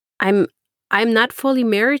 I'm not fully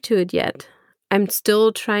married to it yet. I'm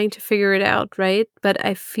still trying to figure it out, right? But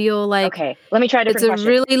I feel like Okay, let me try a different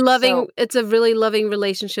question. it's a really loving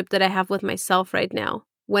relationship that I have with myself right now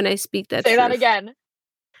when I speak that Say truth. that again.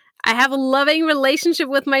 I have a loving relationship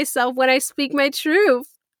with myself when I speak my truth.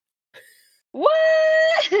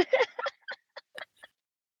 What?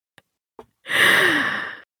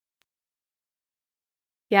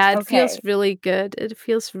 Yeah, it feels Okay. really good. It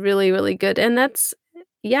feels really, really good. And this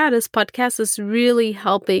podcast is really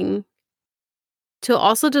helping to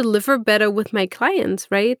also deliver better with my clients,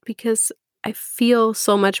 right? Because I feel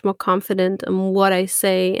so much more confident in what I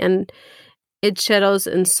say, and it shadows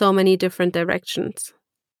in so many different directions.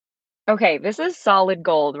 Okay, this is solid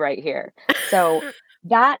gold right here. So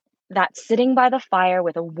that sitting by the fire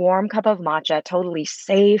with a warm cup of matcha, totally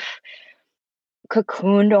safe,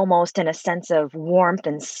 cocooned almost in a sense of warmth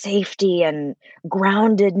and safety and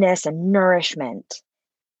groundedness and nourishment.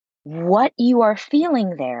 What you are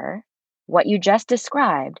feeling there, what you just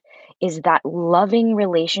described, is that loving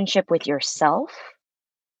relationship with yourself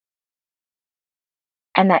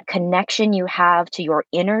and that connection you have to your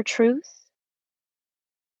inner truth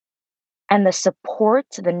and the support,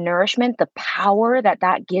 the nourishment, the power that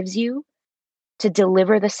that gives you to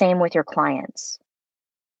deliver the same with your clients.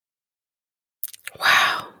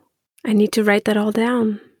 Wow. I need to write that all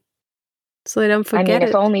down so I don't I mean, forget if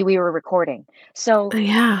it. only we were recording. So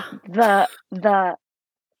Yeah. the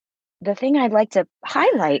thing I'd like to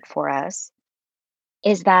highlight for us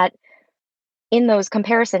is that in those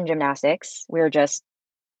comparison gymnastics we were just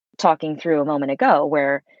talking through a moment ago,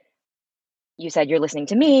 where you said you're listening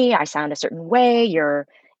to me, I sound a certain way, you're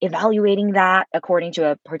evaluating that according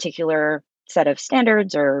to a particular set of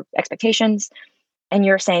standards or expectations, and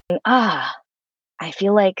you're saying, I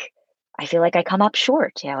feel like I come up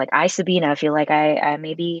short. Yeah, like I, Sabina, feel like I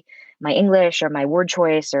maybe my English or my word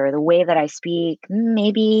choice or the way that I speak,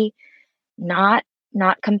 maybe not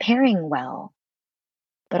comparing well.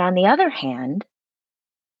 But on the other hand,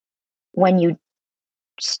 when you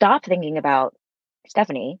stop thinking about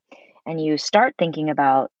Stephanie and you start thinking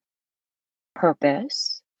about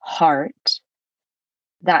purpose, heart,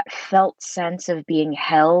 that felt sense of being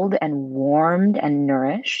held and warmed and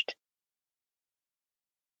nourished,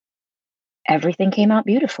 everything came out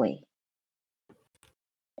beautifully.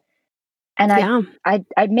 And Yeah.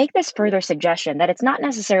 I'd make this further suggestion that it's not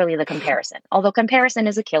necessarily the comparison, although comparison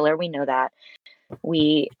is a killer. We know that.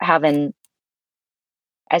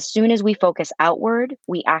 As soon as we focus outward,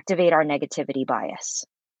 we activate our negativity bias.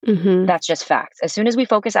 Mm-hmm. That's just facts. As soon as we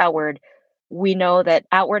focus outward, we know that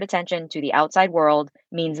outward attention to the outside world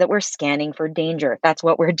means that we're scanning for danger. That's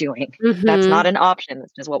what we're doing. That's Mm-hmm. not an option.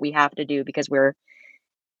 That's just what we have to do because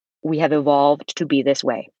we have evolved to be this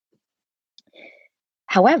way.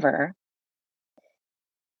 However,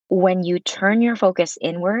 when you turn your focus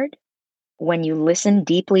inward, when you listen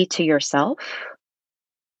deeply to yourself,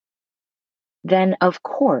 then of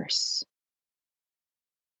course,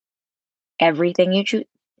 everything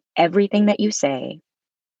that you say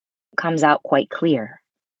comes out quite clear.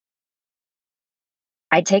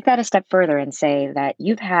 I'd take that a step further and say that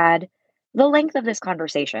you've had the length of this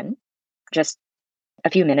conversation, just a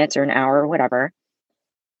few minutes or an hour or whatever,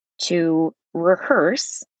 to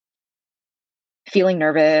rehearse feeling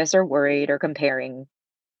nervous or worried or comparing,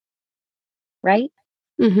 right?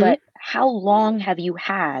 Mm-hmm. But how long have you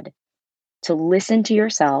had to listen to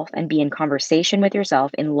yourself and be in conversation with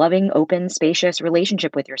yourself, in loving, open, spacious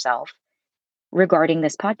relationship with yourself regarding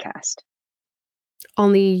this podcast?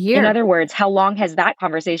 Only a year. In other words, how long has that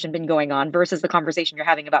conversation been going on versus the conversation you're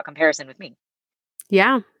having about comparison with me?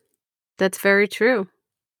 Yeah, that's very true.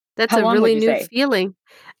 That's How a long would really you new say? feeling.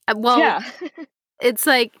 Well, Yeah. it's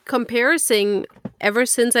like comparison ever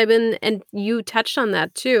since I've been, and you touched on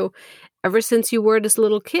that too, ever since you were this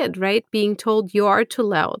little kid, right? Being told you are too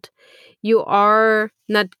loud, you are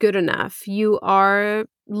not good enough,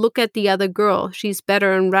 look at the other girl, she's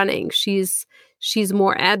better in running, she's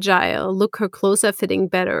more agile, look, her clothes are fitting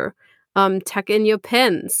better, tuck in your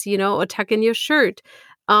pants, or tuck in your shirt.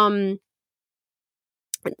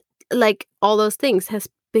 Like all those things has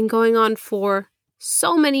been going on for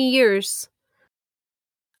so many years,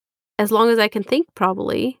 as long as I can think,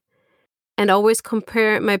 probably. And always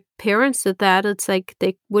compare my parents did that. It's like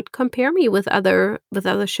they would compare me with other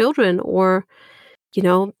children, or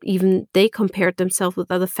even they compared themselves with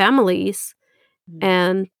other families.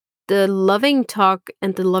 And the loving talk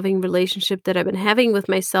and the loving relationship that I've been having with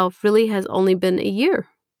myself really has only been a year.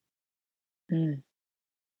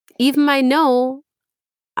 Even I know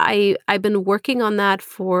I've been working on that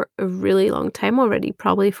for a really long time already,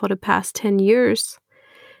 probably for the past 10 years.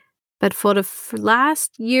 But for the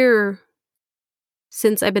last year,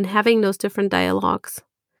 since I've been having those different dialogues,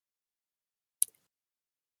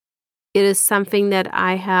 it is something that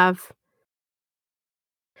I have,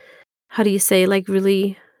 how do you say, like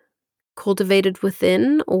really cultivated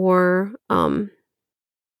within, or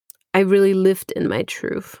I really lived in my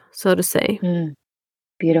truth, so to say.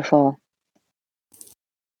 Beautiful.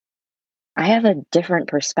 I have a different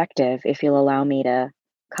perspective, if you'll allow me to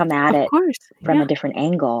come at Of it course. from Yeah. a different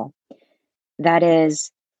angle. That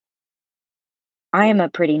is, I am a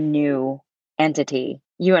pretty new entity.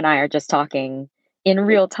 You and I are just talking in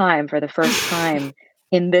real time for the first time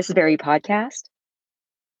in this very podcast.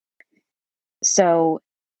 So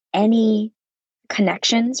any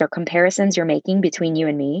connections or comparisons you're making between you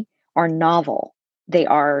and me are novel. They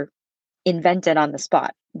are invented on the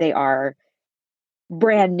spot. They are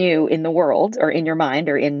brand new in the world, or in your mind,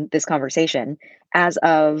 or in this conversation, as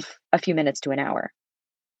of a few minutes to an hour.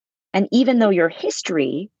 And even though your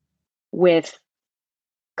history with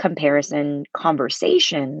comparison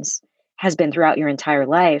conversations has been throughout your entire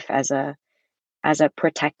life as a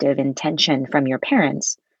protective intention from your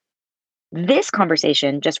parents, this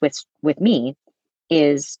conversation just with me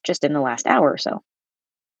is just in the last hour or so.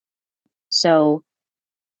 So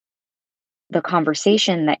the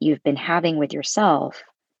conversation that you've been having with yourself,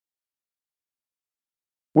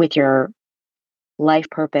 with your life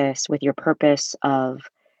purpose, with your purpose of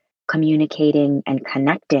communicating and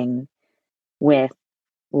connecting with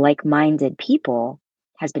like-minded people,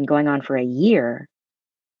 has been going on for a year.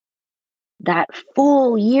 That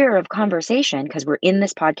full year of conversation, because we're in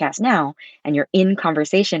this podcast now and you're in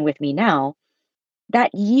conversation with me now,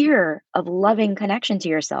 that year of loving connection to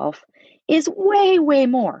yourself is way, way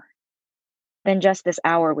more than just this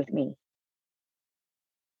hour with me.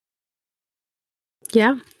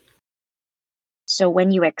 Yeah. So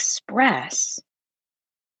when you express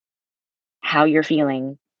how you're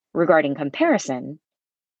feeling regarding comparison,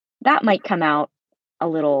 that might come out a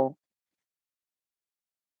little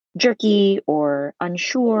jerky or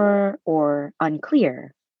unsure or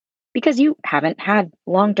unclear because you haven't had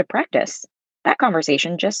long to practice. That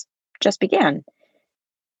conversation just began.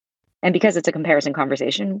 And because it's a comparison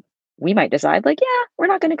conversation, we might decide, like, yeah, we're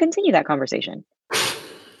not going to continue that conversation.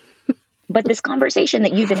 But this conversation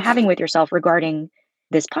that you've been having with yourself regarding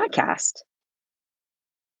this podcast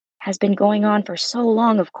has been going on for so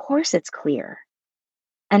long. Of course it's clear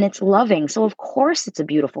and it's loving. So of course it's a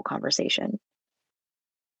beautiful conversation.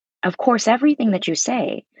 Of course, everything that you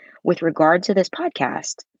say with regard to this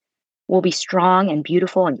podcast will be strong and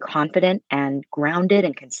beautiful and confident and grounded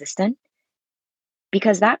and consistent,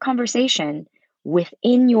 because that conversation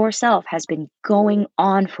within yourself has been going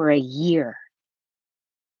on for a year.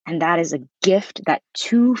 And that is a gift that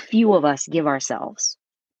too few of us give ourselves.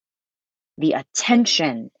 The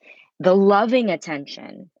attention, the loving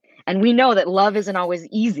attention. And we know that love isn't always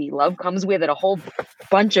easy. Love comes with it a whole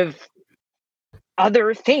bunch of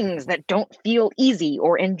other things that don't feel easy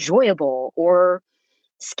or enjoyable or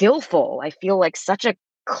skillful. I feel like such a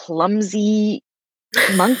clumsy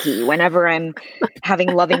monkey whenever I'm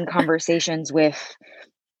having loving conversations with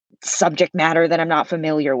subject matter that I'm not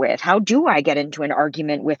familiar with. How do I get into an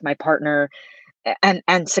argument with my partner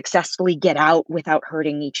and successfully get out without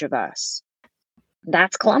hurting each of us?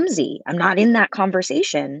 That's clumsy. I'm not in that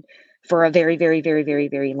conversation for a very, very, very, very,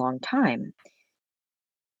 very long time.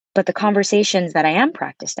 But the conversations that I am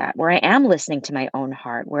practiced at, where I am listening to my own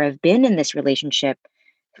heart, where I've been in this relationship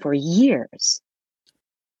for years,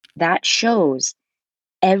 that shows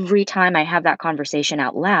every time I have that conversation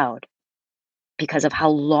out loud, because of how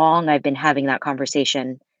long I've been having that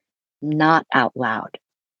conversation not out loud.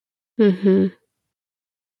 Mm-hmm.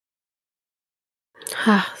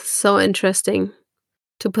 So interesting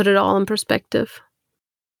to put it all in perspective.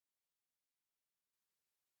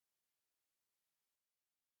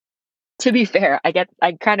 To be fair,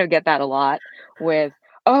 I kind of get that a lot with,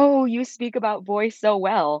 oh, you speak about voice so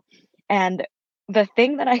well. And the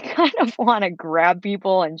thing that I kind of want to grab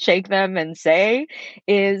people and shake them and say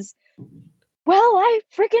is, well, I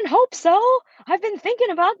freaking hope so. I've been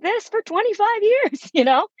thinking about this for 25 years,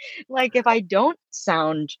 Like, if I don't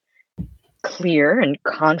sound clear and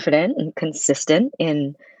confident and consistent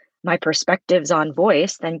in my perspectives on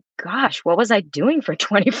voice, then gosh, what was I doing for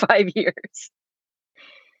 25 years?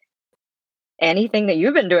 Anything that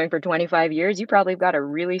you've been doing for 25 years, you probably got a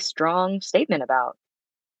really strong statement about.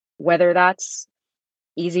 Whether that's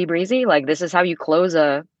easy breezy, like this is how you close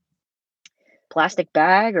a plastic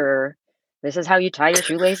bag, or this is how you tie your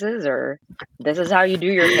shoelaces, or this is how you do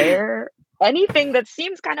your hair. Anything that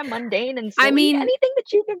seems kind of mundane and silly, anything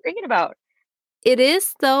that you've been thinking about. It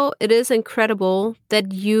is incredible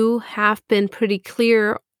that you have been pretty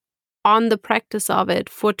clear on the practice of it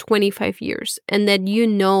for 25 years and that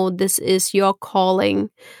this is your calling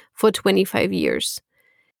for 25 years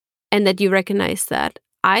and that you recognize that.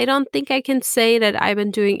 I don't think I can say that I've been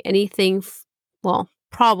doing anything. Well,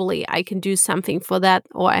 probably I can do something for that,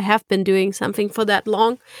 or I have been doing something for that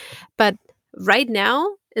long. But right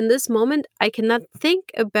now, in this moment, I cannot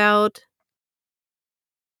think about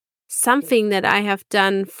something that I have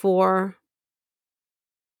done for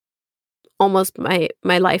almost my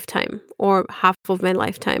lifetime or half of my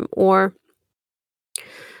lifetime, or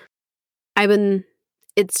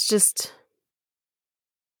it's just,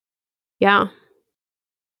 yeah.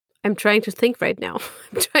 I'm trying to think right now.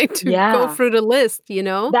 I'm trying to go through the list,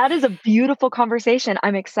 That is a beautiful conversation.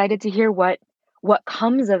 I'm excited to hear what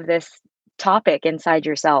comes of this topic inside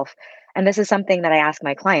yourself. And this is something that I ask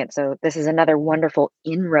my clients. So this is another wonderful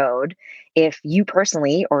inroad. If you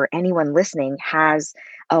personally or anyone listening has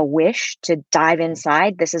a wish to dive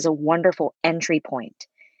inside, this is a wonderful entry point.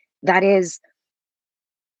 That is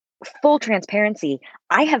full transparency.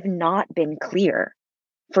 I have not been clear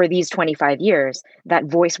for these 25 years that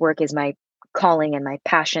voice work is my calling and my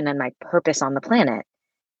passion and my purpose on the planet.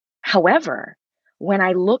 However, when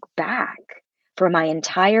I look back for my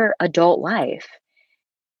entire adult life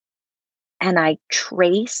and I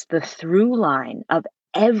trace the through line of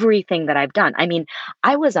everything that I've done, I mean,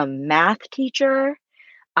 I was a math teacher,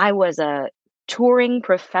 I was a touring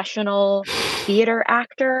professional theater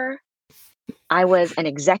actor, I was an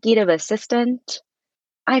executive assistant.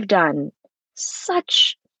 I've done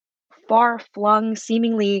such far-flung,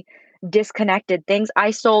 seemingly disconnected things.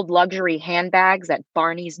 I sold luxury handbags at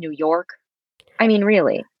Barney's, New York. I mean,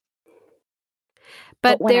 really.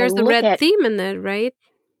 But there's a red theme in it, right?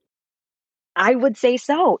 I would say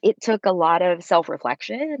so. It took a lot of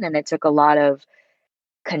self-reflection, and it took a lot of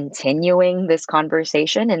continuing this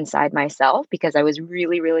conversation inside myself, because I was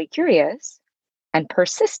really, really curious and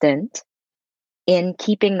persistent in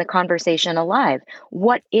keeping the conversation alive.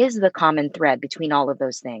 What is the common thread between all of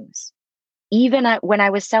those things? Even when I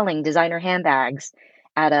was selling designer handbags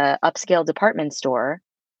at a upscale department store,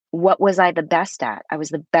 what was I the best at? I was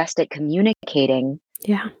the best at communicating.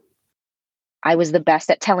 Yeah. I was the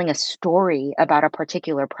best at telling a story about a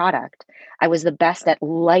particular product. I was the best at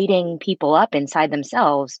lighting people up inside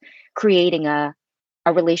themselves, creating a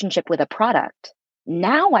a relationship with a product.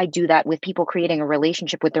 Now I do that with people creating a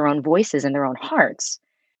relationship with their own voices and their own hearts.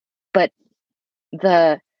 But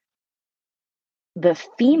the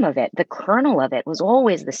theme of it, the kernel of it was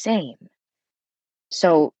always the same.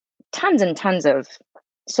 So tons and tons of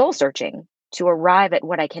soul searching to arrive at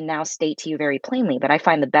what I can now state to you very plainly, but I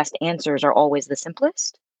find the best answers are always the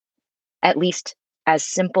simplest, at least as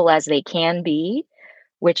simple as they can be,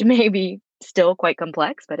 which may be still quite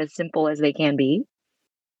complex, but as simple as they can be.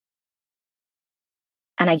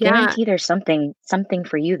 And I guarantee there's something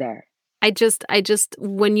for you there. I just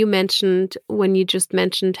when you just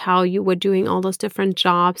mentioned how you were doing all those different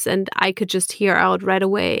jobs, and I could just hear out right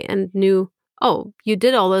away and knew, oh, you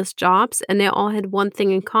did all those jobs and they all had one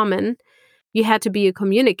thing in common. You had to be a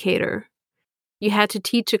communicator. You had to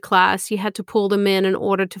teach a class. You had to pull them in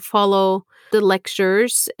order to follow the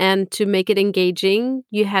lectures and to make it engaging.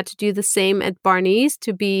 You had to do the same at Barney's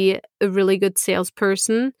to be a really good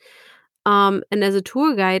salesperson. And as a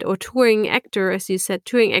tour guide or touring actor, as you said,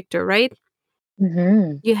 touring actor, right?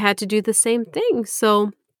 Mm-hmm. You had to do the same thing.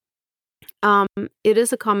 So it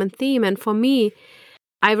is a common theme. And for me,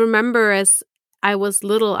 I remember as I was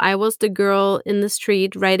little, I was the girl in the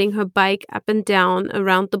street riding her bike up and down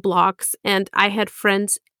around the blocks, and I had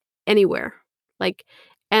friends anywhere.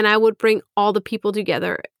 And I would bring all the people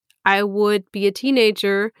together. I would be a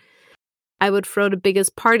teenager. I would throw the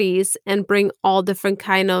biggest parties and bring all different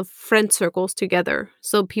kind of friend circles together.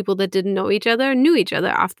 So people that didn't know each other knew each other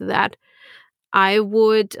after that. I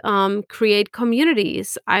would create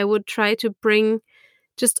communities. I would try to bring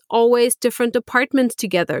just always different departments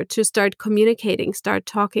together to start communicating, start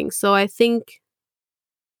talking. So I think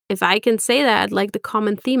if I can say that, like the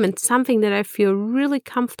common theme and something that I feel really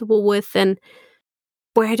comfortable with and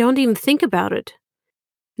where I don't even think about it.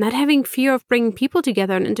 Not having fear of bringing people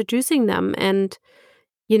together and introducing them and,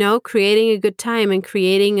 creating a good time and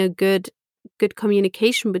creating a good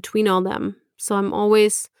communication between all them. So I'm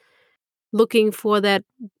always looking for that.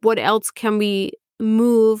 What else can we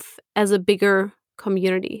move as a bigger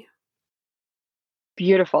community?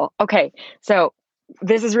 Beautiful. Okay. So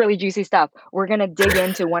this is really juicy stuff. We're going to dig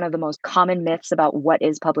into one of the most common myths about what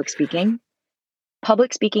is public speaking.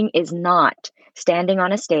 Public speaking is not standing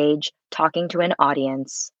on a stage talking to an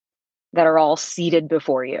audience that are all seated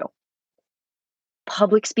before you.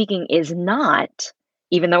 Public speaking is not,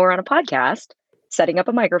 even though we're on a podcast, setting up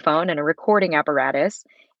a microphone and a recording apparatus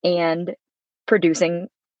and producing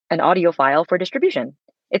an audio file for distribution.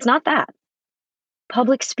 It's not that.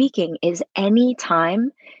 Public speaking is any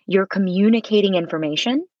time you're communicating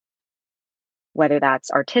information, whether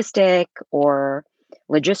that's artistic or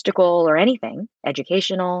logistical or anything,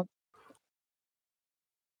 educational,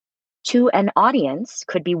 to an audience.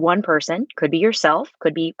 Could be one person, could be yourself,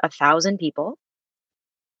 could be 1,000 people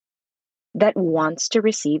that wants to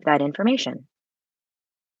receive that information.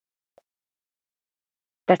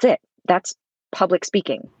 That's it. That's public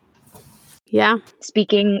speaking. Yeah.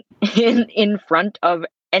 Speaking in front of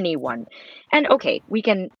anyone. And okay, we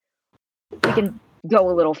can go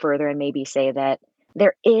a little further and maybe say that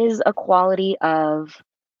there is a quality of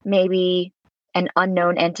maybe an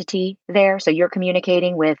unknown entity there. So you're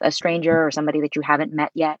communicating with a stranger or somebody that you haven't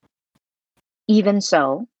met yet. Even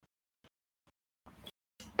so,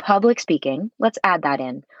 public speaking, let's add that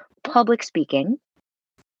in. Public speaking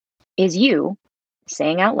is you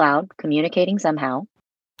saying out loud, communicating somehow,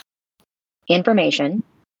 information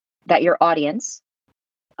that your audience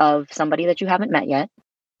of somebody that you haven't met yet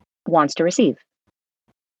wants to receive.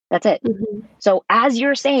 That's it. Mm-hmm. So as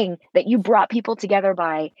you're saying that you brought people together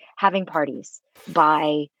by having parties,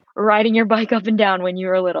 by riding your bike up and down when you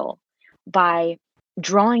were little, by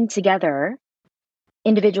drawing together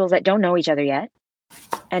individuals that don't know each other yet,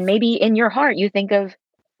 and maybe in your heart you think of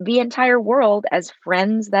the entire world as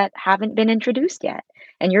friends that haven't been introduced yet.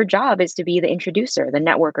 And your job is to be the introducer, the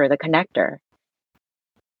networker, the connector.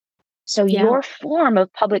 So your form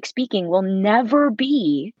of public speaking will never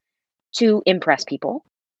be to impress people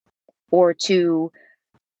or to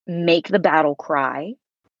make the battle cry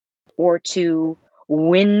or to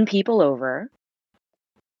win people over.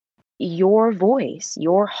 Your voice,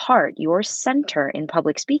 your heart, your center in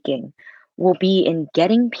public speaking will be in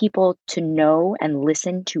getting people to know and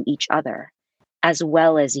listen to each other as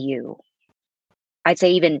well as you. I'd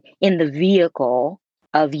say even in the vehicle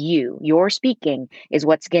of you, your speaking is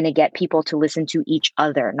what's going to get people to listen to each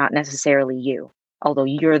other, not necessarily you, although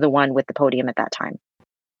you're the one with the podium at that time.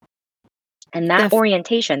 And that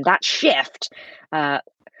orientation, that shift,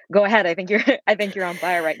 go ahead. I think you're on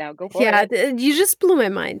fire right now. Go for it. Yeah, you just blew my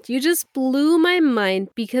mind. You just blew my mind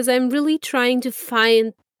because I'm really trying to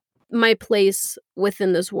find my place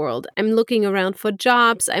within this world. I'm looking around for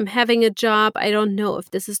jobs. I'm having a job. I don't know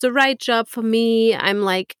if this is the right job for me. I'm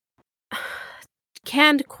like,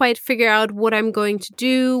 can't quite figure out what I'm going to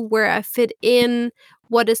do, where I fit in,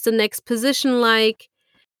 what is the next position like.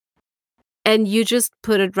 And you just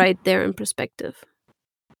put it right there in perspective.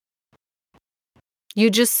 You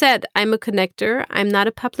just said, I'm a connector. I'm not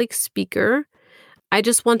a public speaker. I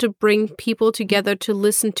just want to bring people together to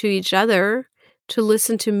listen to each other, to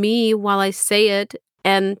listen to me while I say it,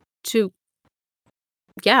 and to,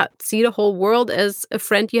 see the whole world as a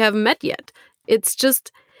friend you haven't met yet. It's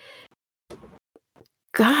just,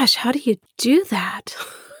 gosh, how do you do that?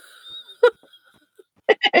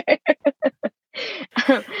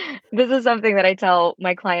 This is something that I tell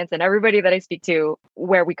my clients and everybody that I speak to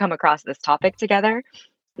where we come across this topic together.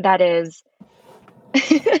 That is,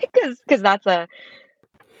 because that's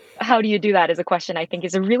how do you do that is a question I think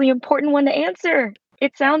is a really important one to answer.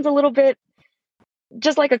 It sounds a little bit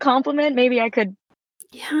just like a compliment. Maybe I could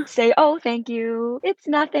say, oh, thank you. It's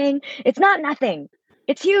nothing. It's not nothing.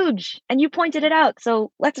 It's huge. And you pointed it out.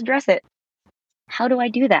 So let's address it. How do I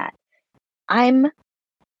do that? I'm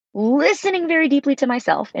listening very deeply to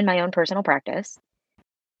myself in my own personal practice.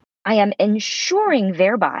 I am ensuring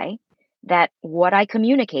thereby that what I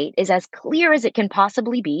communicate is as clear as it can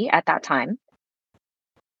possibly be at that time.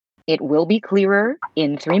 It will be clearer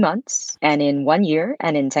in 3 months and in 1 year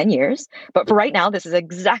and in 10 years. But for right now, this is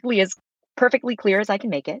exactly as perfectly clear as I can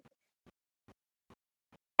make it.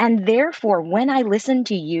 And therefore, when I listen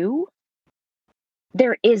to you,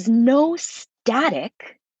 there is no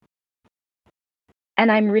static.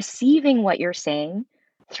 And I'm receiving what you're saying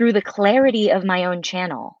through the clarity of my own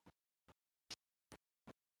channel.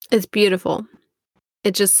 It's beautiful.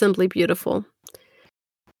 It's just simply beautiful.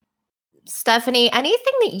 Stephanie,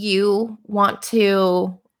 anything that you want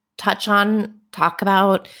to touch on, talk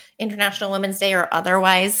about International Women's Day or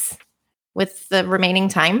otherwise with the remaining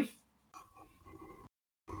time?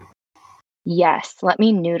 Yes, let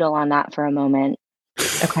me noodle on that for a moment.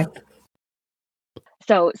 Okay.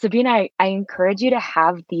 So, Sabina, I encourage you to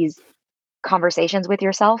have these conversations with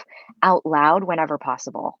yourself out loud whenever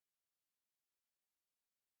possible.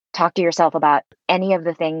 Talk to yourself about any of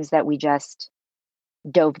the things that we just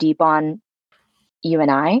dove deep on, you and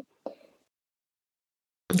I.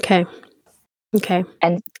 Okay.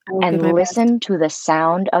 And listen to the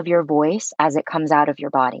sound of your voice as it comes out of your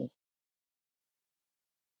body.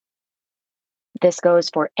 This goes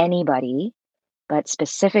for anybody, but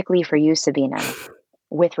specifically for you, Sabina,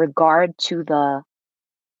 with regard to the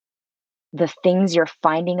things you're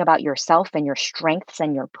finding about yourself and your strengths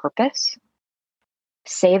and your purpose.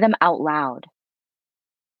 Say them out loud.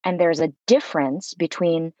 And there's a difference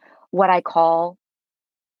between what I call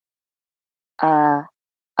a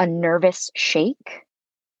nervous shake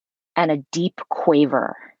and a deep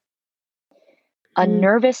quaver. A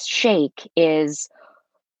nervous shake is,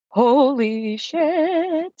 holy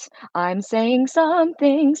shit, I'm saying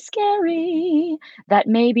something scary that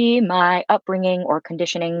maybe my upbringing or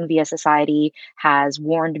conditioning via society has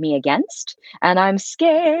warned me against. And I'm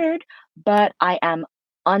scared, but I am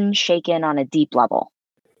unshaken on a deep level.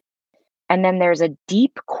 And then there's a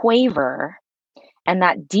deep quaver, and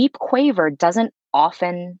that deep quaver doesn't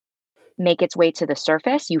often make its way to the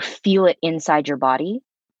surface. You feel it inside your body.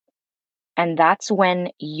 And that's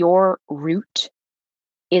when your root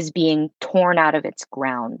is being torn out of its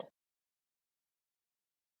ground.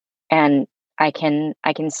 And I can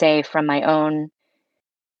say from my own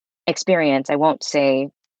experience, I won't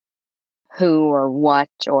say who or what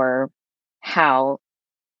or how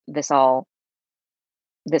this all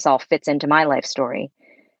fits into my life story,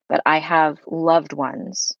 but I have loved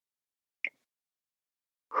ones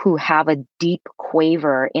who have a deep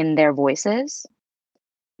quaver in their voices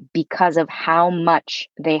because of how much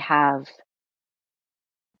they have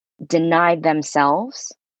denied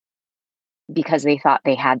themselves because they thought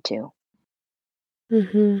they had to.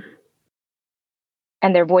 Mm-hmm.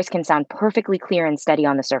 And their voice can sound perfectly clear and steady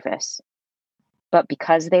on the surface. But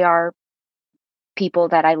because they are people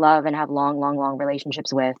that I love and have long, long, long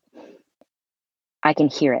relationships with, I can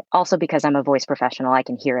hear it. Also, because I'm a voice professional, I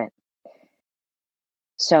can hear it.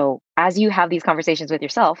 So as you have these conversations with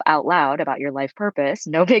yourself out loud about your life purpose,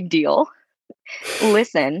 no big deal.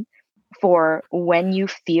 Listen for when you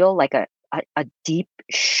feel like a deep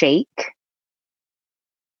shake,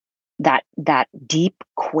 that deep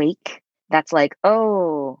quake, that's like,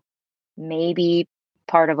 oh, maybe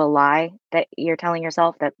part of a lie that you're telling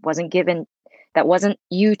yourself that wasn't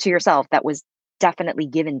you to yourself, that was definitely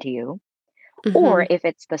given to you. Mm-hmm. Or if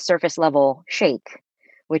it's the surface level shake,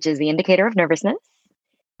 which is the indicator of nervousness,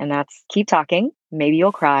 And that's keep talking. Maybe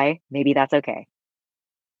you'll cry. Maybe that's okay.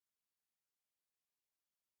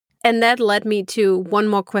 And that led me to one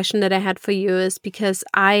more question that I had for you, is because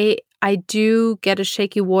I do get a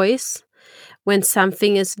shaky voice when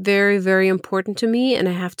something is very, very important to me and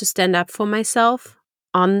I have to stand up for myself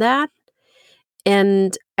on that.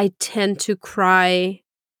 And I tend to cry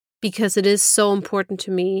because it is so important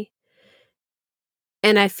to me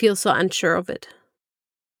and I feel so unsure of it.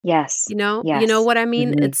 Yes. You know Yes. what I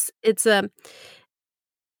mean? Mhm. It's a,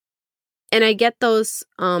 and I get those,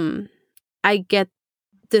 I get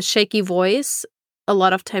the shaky voice a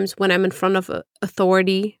lot of times when I'm in front of a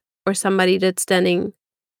authority or somebody that's standing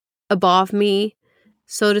above me,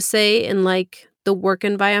 so to say, in like the work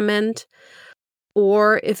environment,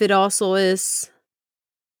 or if it also is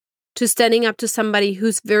to standing up to somebody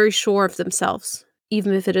who's very sure of themselves,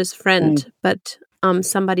 even if it is a Mm. friend, but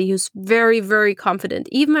somebody who's very, very confident.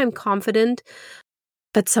 Even I'm confident,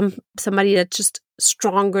 but somebody that's just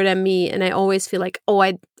stronger than me, and I always feel like, oh,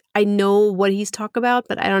 I know what he's talking about,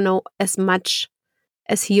 but I don't know as much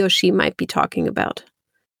as he or she might be talking about.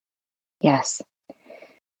 Yes.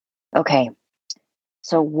 Okay.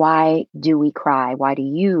 So why do we cry? Why do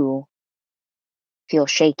you feel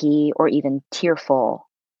shaky or even tearful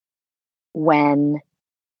when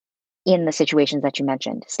in the situations that you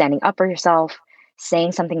mentioned? Standing up for yourself,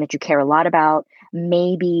 saying something that you care a lot about,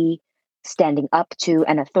 maybe standing up to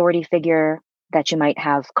an authority figure that you might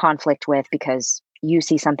have conflict with because you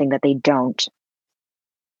see something that they don't.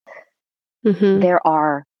 Mm-hmm. There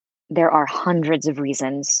are hundreds of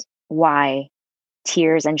reasons why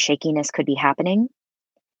tears and shakiness could be happening.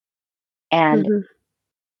 And Mm-hmm.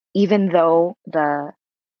 even though the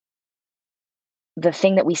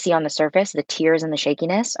thing that we see on the surface, the tears and the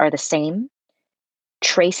shakiness, are the same,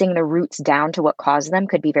 tracing the roots down to what caused them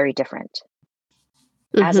could be very different.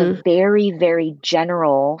 As a Mm-hmm. very, very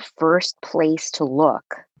general first place to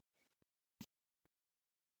look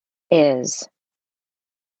is,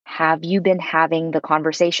 have you been having the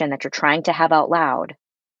conversation that you're trying to have out loud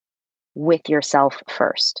with yourself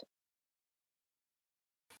first?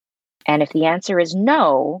 And if the answer is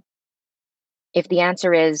no, if the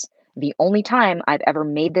answer is the only time I've ever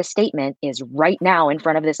made this statement is right now in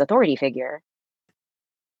front of this authority figure,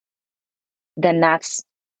 then that's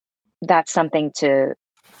something to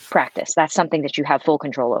practice. That's something that you have full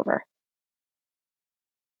control over.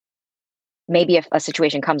 Maybe if a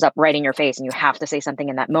situation comes up right in your face and you have to say something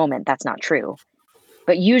in that moment, that's not true.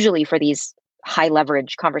 But usually for these high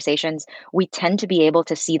leverage conversations, we tend to be able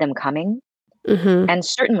to see them coming. Mm-hmm. And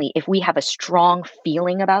certainly if we have a strong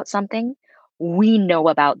feeling about something, we know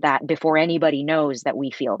about that before anybody knows that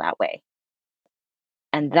we feel that way.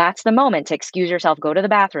 And that's the moment to excuse yourself, go to the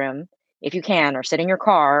bathroom if you can, or sit in your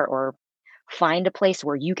car, or find a place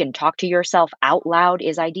where you can talk to yourself out loud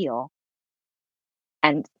is ideal.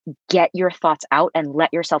 And get your thoughts out and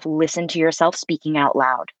let yourself listen to yourself speaking out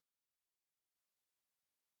loud.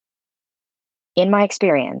 In my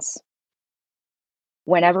experience,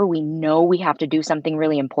 whenever we know we have to do something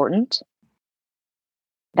really important,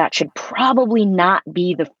 that should probably not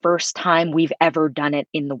be the first time we've ever done it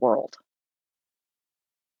in the world.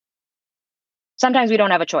 Sometimes we don't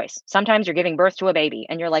have a choice. Sometimes you're giving birth to a baby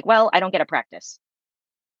and you're like, well, I don't get to practice.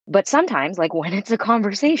 But sometimes, like when it's a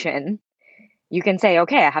conversation, you can say,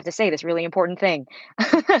 okay, I have to say this really important thing.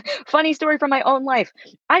 Funny story from my own life.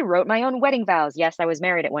 I wrote my own wedding vows. Yes, I was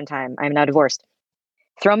married at one time. I'm now divorced.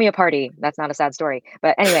 Throw me a party. That's not a sad story.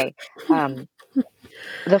 But anyway,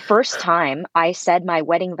 the first time I said my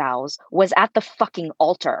wedding vows was at the fucking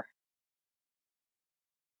altar.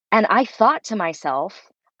 And I thought to myself,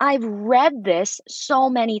 I've read this so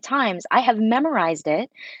many times. I have memorized it.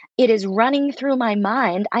 It is running through my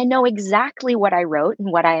mind. I know exactly what I wrote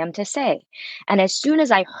and what I am to say. And as soon as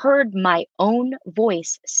I heard my own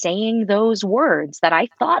voice saying those words that I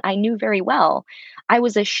thought I knew very well, I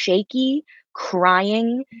was a shaky,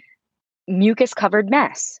 crying, mucus-covered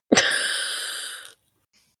mess.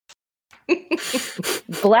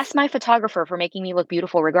 Bless my photographer for making me look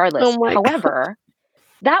beautiful regardless. Oh my However,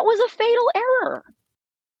 that was a fatal error.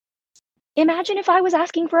 Imagine if I was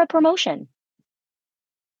asking for a promotion.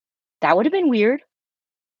 That would have been weird.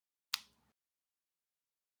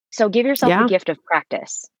 So give yourself Yeah. the gift of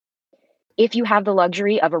practice. If you have the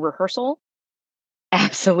luxury of a rehearsal,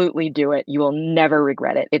 absolutely do it. You will never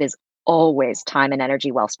regret it. It is always time and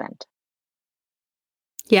energy well spent.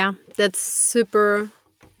 Yeah, that's super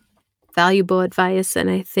valuable advice. And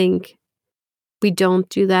I think we don't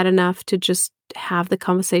do that enough to just have the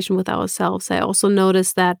conversation with ourselves. I also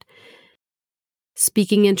noticed that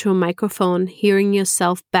speaking into a microphone, hearing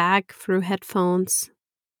yourself back through headphones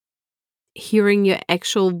hearing your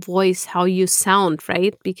actual voice, how you sound,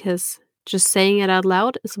 right? Because just saying it out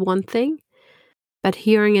loud is one thing, but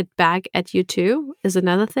hearing it back at you too is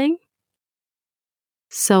another thing.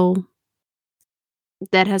 So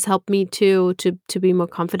that has helped me to be more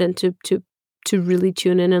confident to really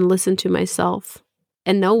tune in and listen to myself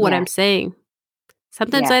and know what I'm saying.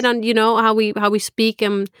 Sometimes I don't, how we speak,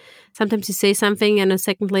 and sometimes you say something and a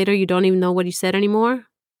second later you don't even know what you said anymore.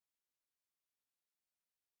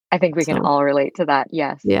 I think we can all relate to that.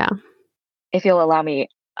 Yes. Yeah. If you'll allow me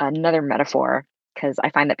another metaphor, because I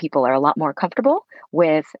find that people are a lot more comfortable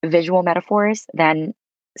with visual metaphors than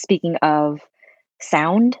speaking of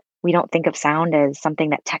sound. We don't think of sound as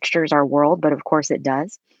something that textures our world, but of course it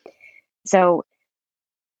does. So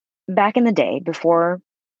back in the day, before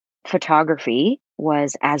photography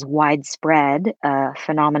was as widespread a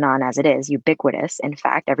phenomenon as it is, ubiquitous. In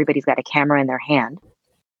fact, everybody's got a camera in their hand.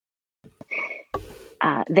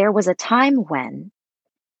 There was a time when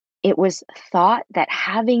it was thought that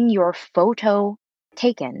having your photo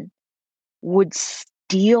taken would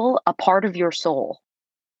steal a part of your soul.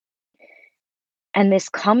 And this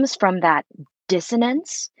comes from that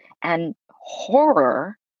dissonance and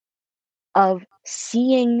horror of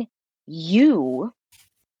seeing you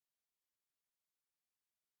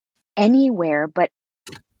anywhere but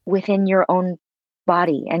within your own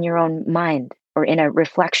body and your own mind, or in a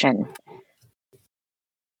reflection.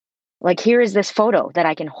 Like, here is this photo that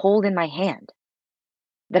I can hold in my hand,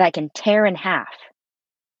 that I can tear in half.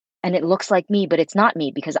 And it looks like me, but it's not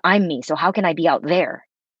me because I'm me. So how can I be out there?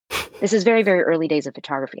 This is very, very early days of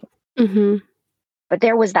photography. Mm-hmm. But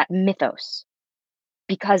there was that mythos,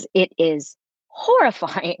 because it is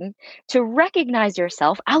horrifying to recognize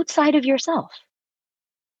yourself outside of yourself.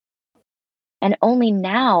 And only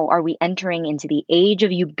now are we entering into the age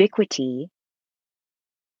of ubiquity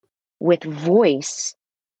with voice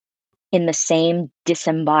in the same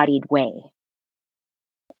disembodied way.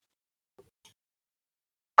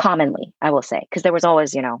 Commonly, I will say, because there was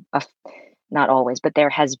always, not always, but there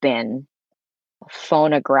has been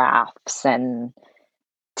phonographs and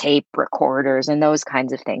tape recorders and those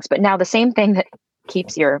kinds of things. But now the same thing that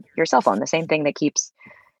keeps your cell phone, the same thing that keeps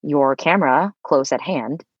your camera close at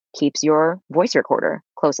hand, keeps your voice recorder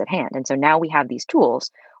close at hand. And so now we have these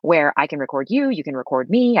tools where I can record you, you can record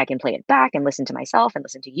me, I can play it back and listen to myself and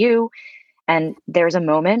listen to you. And there's a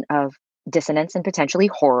moment of dissonance and potentially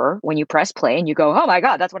horror when you press play and you go, oh my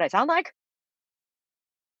God, that's what I sound like.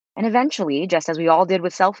 And eventually, just as we all did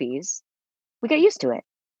with selfies, we get used to it.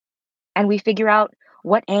 And we figure out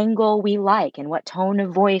what angle we like and what tone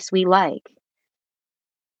of voice we like.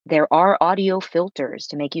 There are audio filters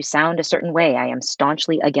to make you sound a certain way. I am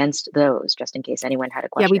staunchly against those, just in case anyone had a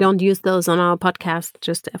question. Yeah, we don't use those on our podcast,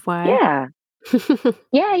 just FYI.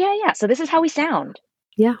 Yeah. So this is how we sound.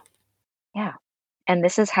 Yeah. Yeah. And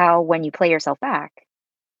this is how, when you play yourself back,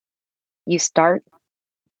 you start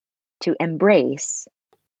to embrace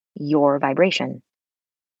your vibration.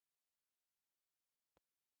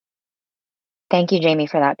 Thank you, Jamie,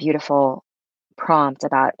 for that beautiful prompt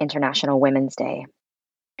about International Women's Day.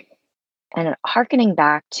 And hearkening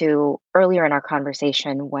back to earlier in our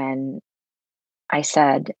conversation when I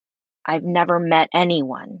said, I've never met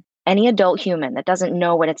anyone, any adult human, that doesn't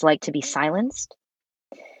know what it's like to be silenced.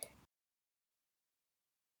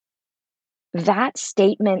 That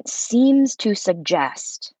statement seems to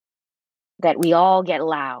suggest that we all get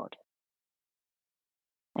loud.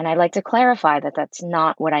 And I'd like to clarify that that's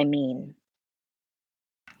not what I mean.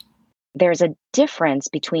 There's a difference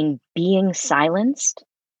between being silenced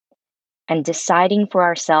and deciding for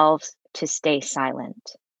ourselves to stay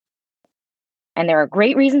silent. And there are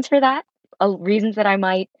great reasons for that, reasons that I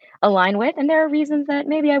might align with, and there are reasons that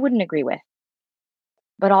maybe I wouldn't agree with.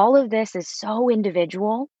 But all of this is so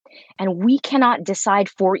individual, and we cannot decide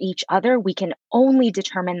for each other. We can only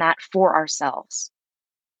determine that for ourselves.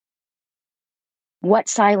 What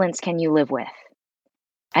silence can you live with?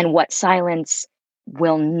 And what silence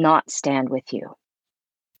will not stand with you?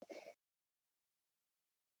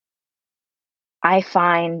 I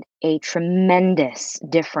find a tremendous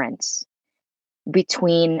difference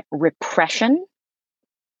between repression,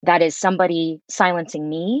 that is somebody silencing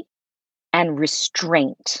me, and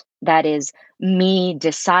restraint, that is me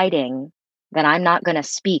deciding that I'm not going to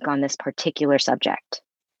speak on this particular subject.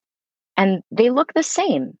 And they look the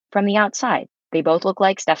same from the outside. They both look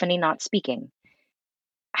like Stephanie not speaking.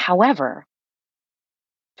 However,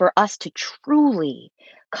 for us to truly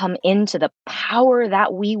come into the power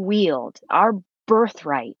that we wield, our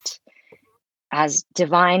birthright as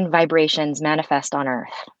divine vibrations manifest on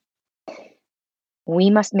earth, we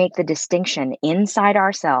must make the distinction inside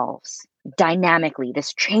ourselves dynamically.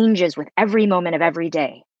 This changes with every moment of every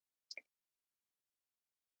day.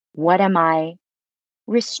 What am I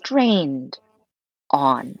restrained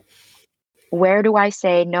on? Where do I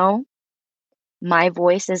say, no, my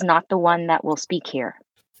voice is not the one that will speak here?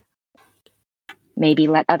 Maybe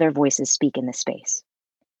let other voices speak in this space.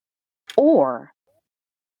 Or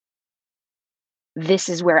this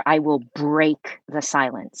is where I will break the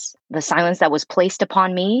silence. The silence that was placed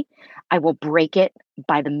upon me, I will break it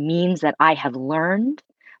by the means that I have learned,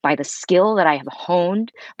 by the skill that I have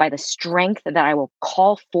honed, by the strength that I will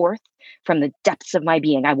call forth from the depths of my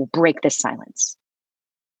being. I will break this silence.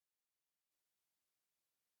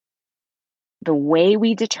 The way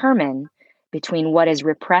we determine between what is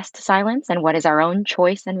repressed silence and what is our own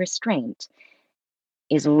choice and restraint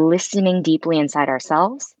is listening deeply inside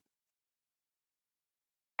ourselves.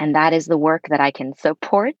 And that is the work that I can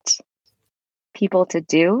support people to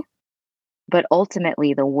do. But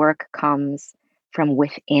ultimately, the work comes from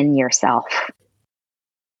within yourself.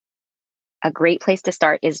 A great place to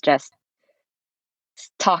start is just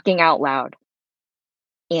talking out loud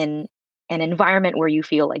in an environment where you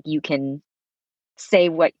feel like you can say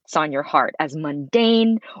what's on your heart, as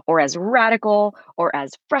mundane or as radical or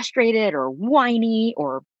as frustrated or whiny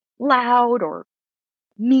or loud or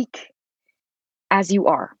meek as you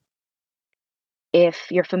are.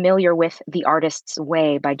 If you're familiar with The Artist's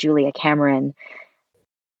Way by Julia Cameron,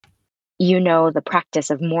 you know the practice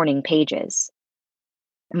of morning pages.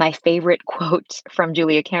 My favorite quote from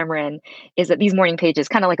Julia Cameron is that these morning pages,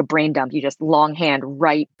 kind of like a brain dump, you just longhand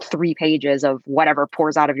write 3 pages of whatever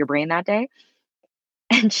pours out of your brain that day.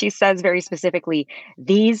 And she says very specifically,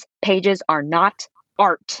 these pages are not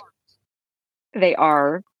art. They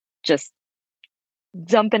are just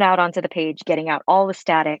dumping out onto the page, getting out all the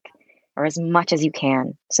static or as much as you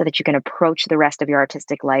can so that you can approach the rest of your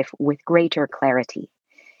artistic life with greater clarity.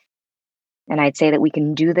 And I'd say that we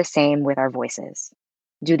can do the same with our voices.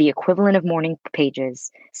 Do the equivalent of morning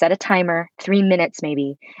pages, set a timer, 3 minutes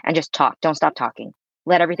maybe, and just talk. Don't stop talking.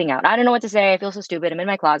 Let everything out. I don't know what to say. I feel so stupid. I'm in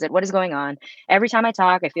my closet. What is going on? Every time I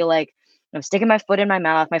talk, I feel like I'm sticking my foot in my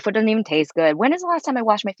mouth. My foot doesn't even taste good. When is the last time I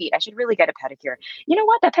washed my feet? I should really get a pedicure. You know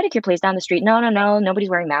what? That pedicure place down the street. No. Nobody's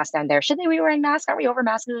wearing masks down there. Should they be wearing masks? Aren't we over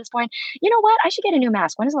masked at this point? You know what? I should get a new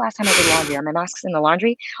mask. When is the last time I did laundry? Are my masks in the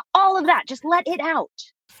laundry? All of that. Just let it out.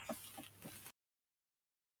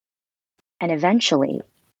 And eventually,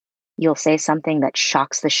 you'll say something that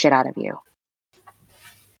shocks the shit out of you.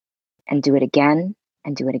 And do it again,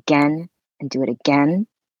 and do it again, and do it again.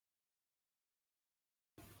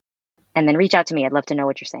 And then reach out to me. I'd love to know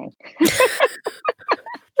what you're saying.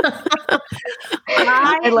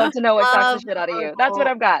 I'd love to know what shocks the shit out of you. That's what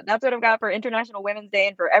I've got. That's what I've got for International Women's Day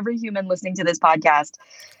and for every human listening to this podcast.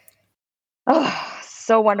 Oh,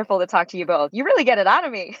 so wonderful to talk to you both. You really get it out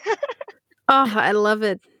of me. Oh, I love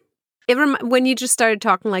it. When you just started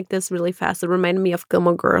talking like this really fast, it reminded me of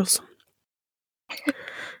Gilmore Girls.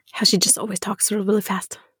 How she just always talks really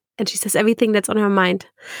fast. And she says everything that's on her mind.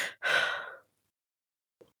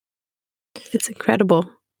 It's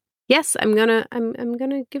incredible. Yes, I'm gonna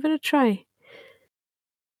give it a try.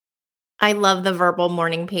 I love the verbal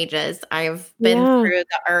morning pages. I've been through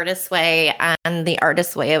the Artist's Way and the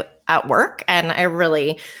Artist's Way at work, and I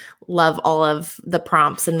really love all of the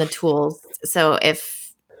prompts and the tools. So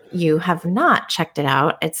if you have not checked it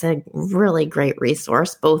out, it's a really great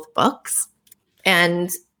resource, both books.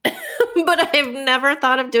 And but I've never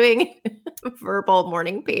thought of doing verbal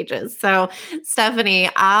morning pages. So Stephanie,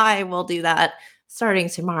 I will do that starting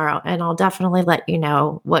tomorrow, and I'll definitely let you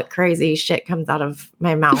know what crazy shit comes out of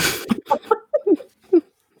my mouth.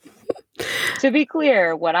 To be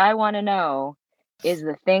clear, what I want to know is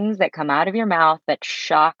the things that come out of your mouth that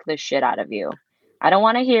shock the shit out of you. I don't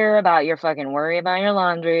want to hear about your fucking worry about your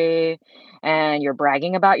laundry and you're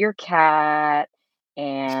bragging about your cat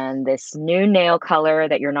and this new nail color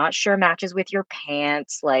that you're not sure matches with your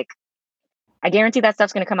pants. Like, I guarantee that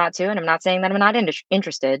stuff's going to come out too. And I'm not saying that I'm not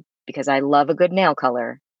interested, because I love a good nail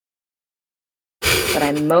color. But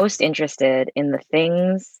I'm most interested in the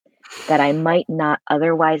things that I might not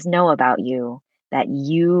otherwise know about you, that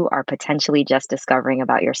you are potentially just discovering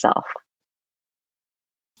about yourself.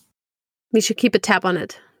 We should keep a tab on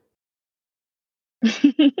it.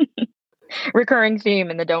 Recurring theme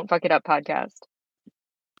in the Don't Fuck It Up podcast.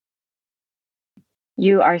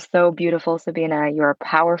 You are so beautiful, Sabina. You're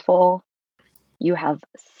powerful. You have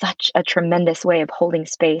such a tremendous way of holding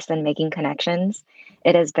space and making connections.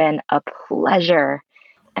 It has been a pleasure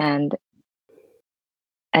and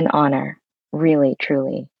an honor, really,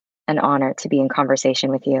 truly an honor to be in conversation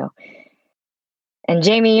with you. And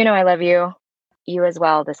Jamie, you know I love you. you as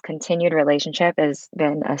well. This continued relationship has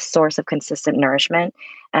been a source of consistent nourishment.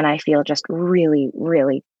 And I feel just really,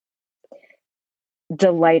 really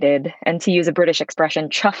delighted, and to use a British expression,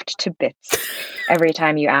 chuffed to bits every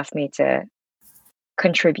time you ask me to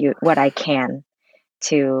contribute what I can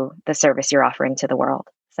to the service you're offering to the world.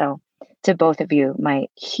 So to both of you, my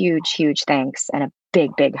huge, huge thanks and a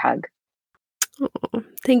big, big hug. Oh,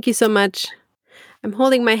 thank you so much. I'm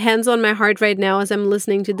holding my hands on my heart right now as I'm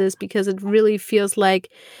listening to this, because it really feels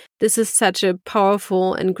like this is such a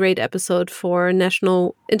powerful and great episode for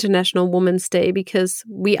International Women's Day, because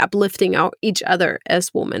we uplifting each other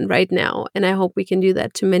as women right now. And I hope we can do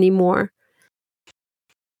that to many more.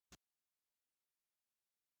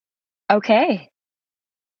 Okay.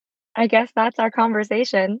 I guess that's our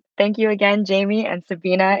conversation. Thank you again, Jamie and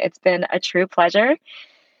Sabina. It's been a true pleasure.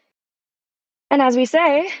 And as we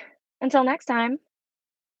say, until next time,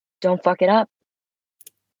 don't fuck it up.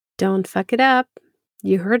 Don't fuck it up.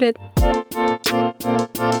 You heard it.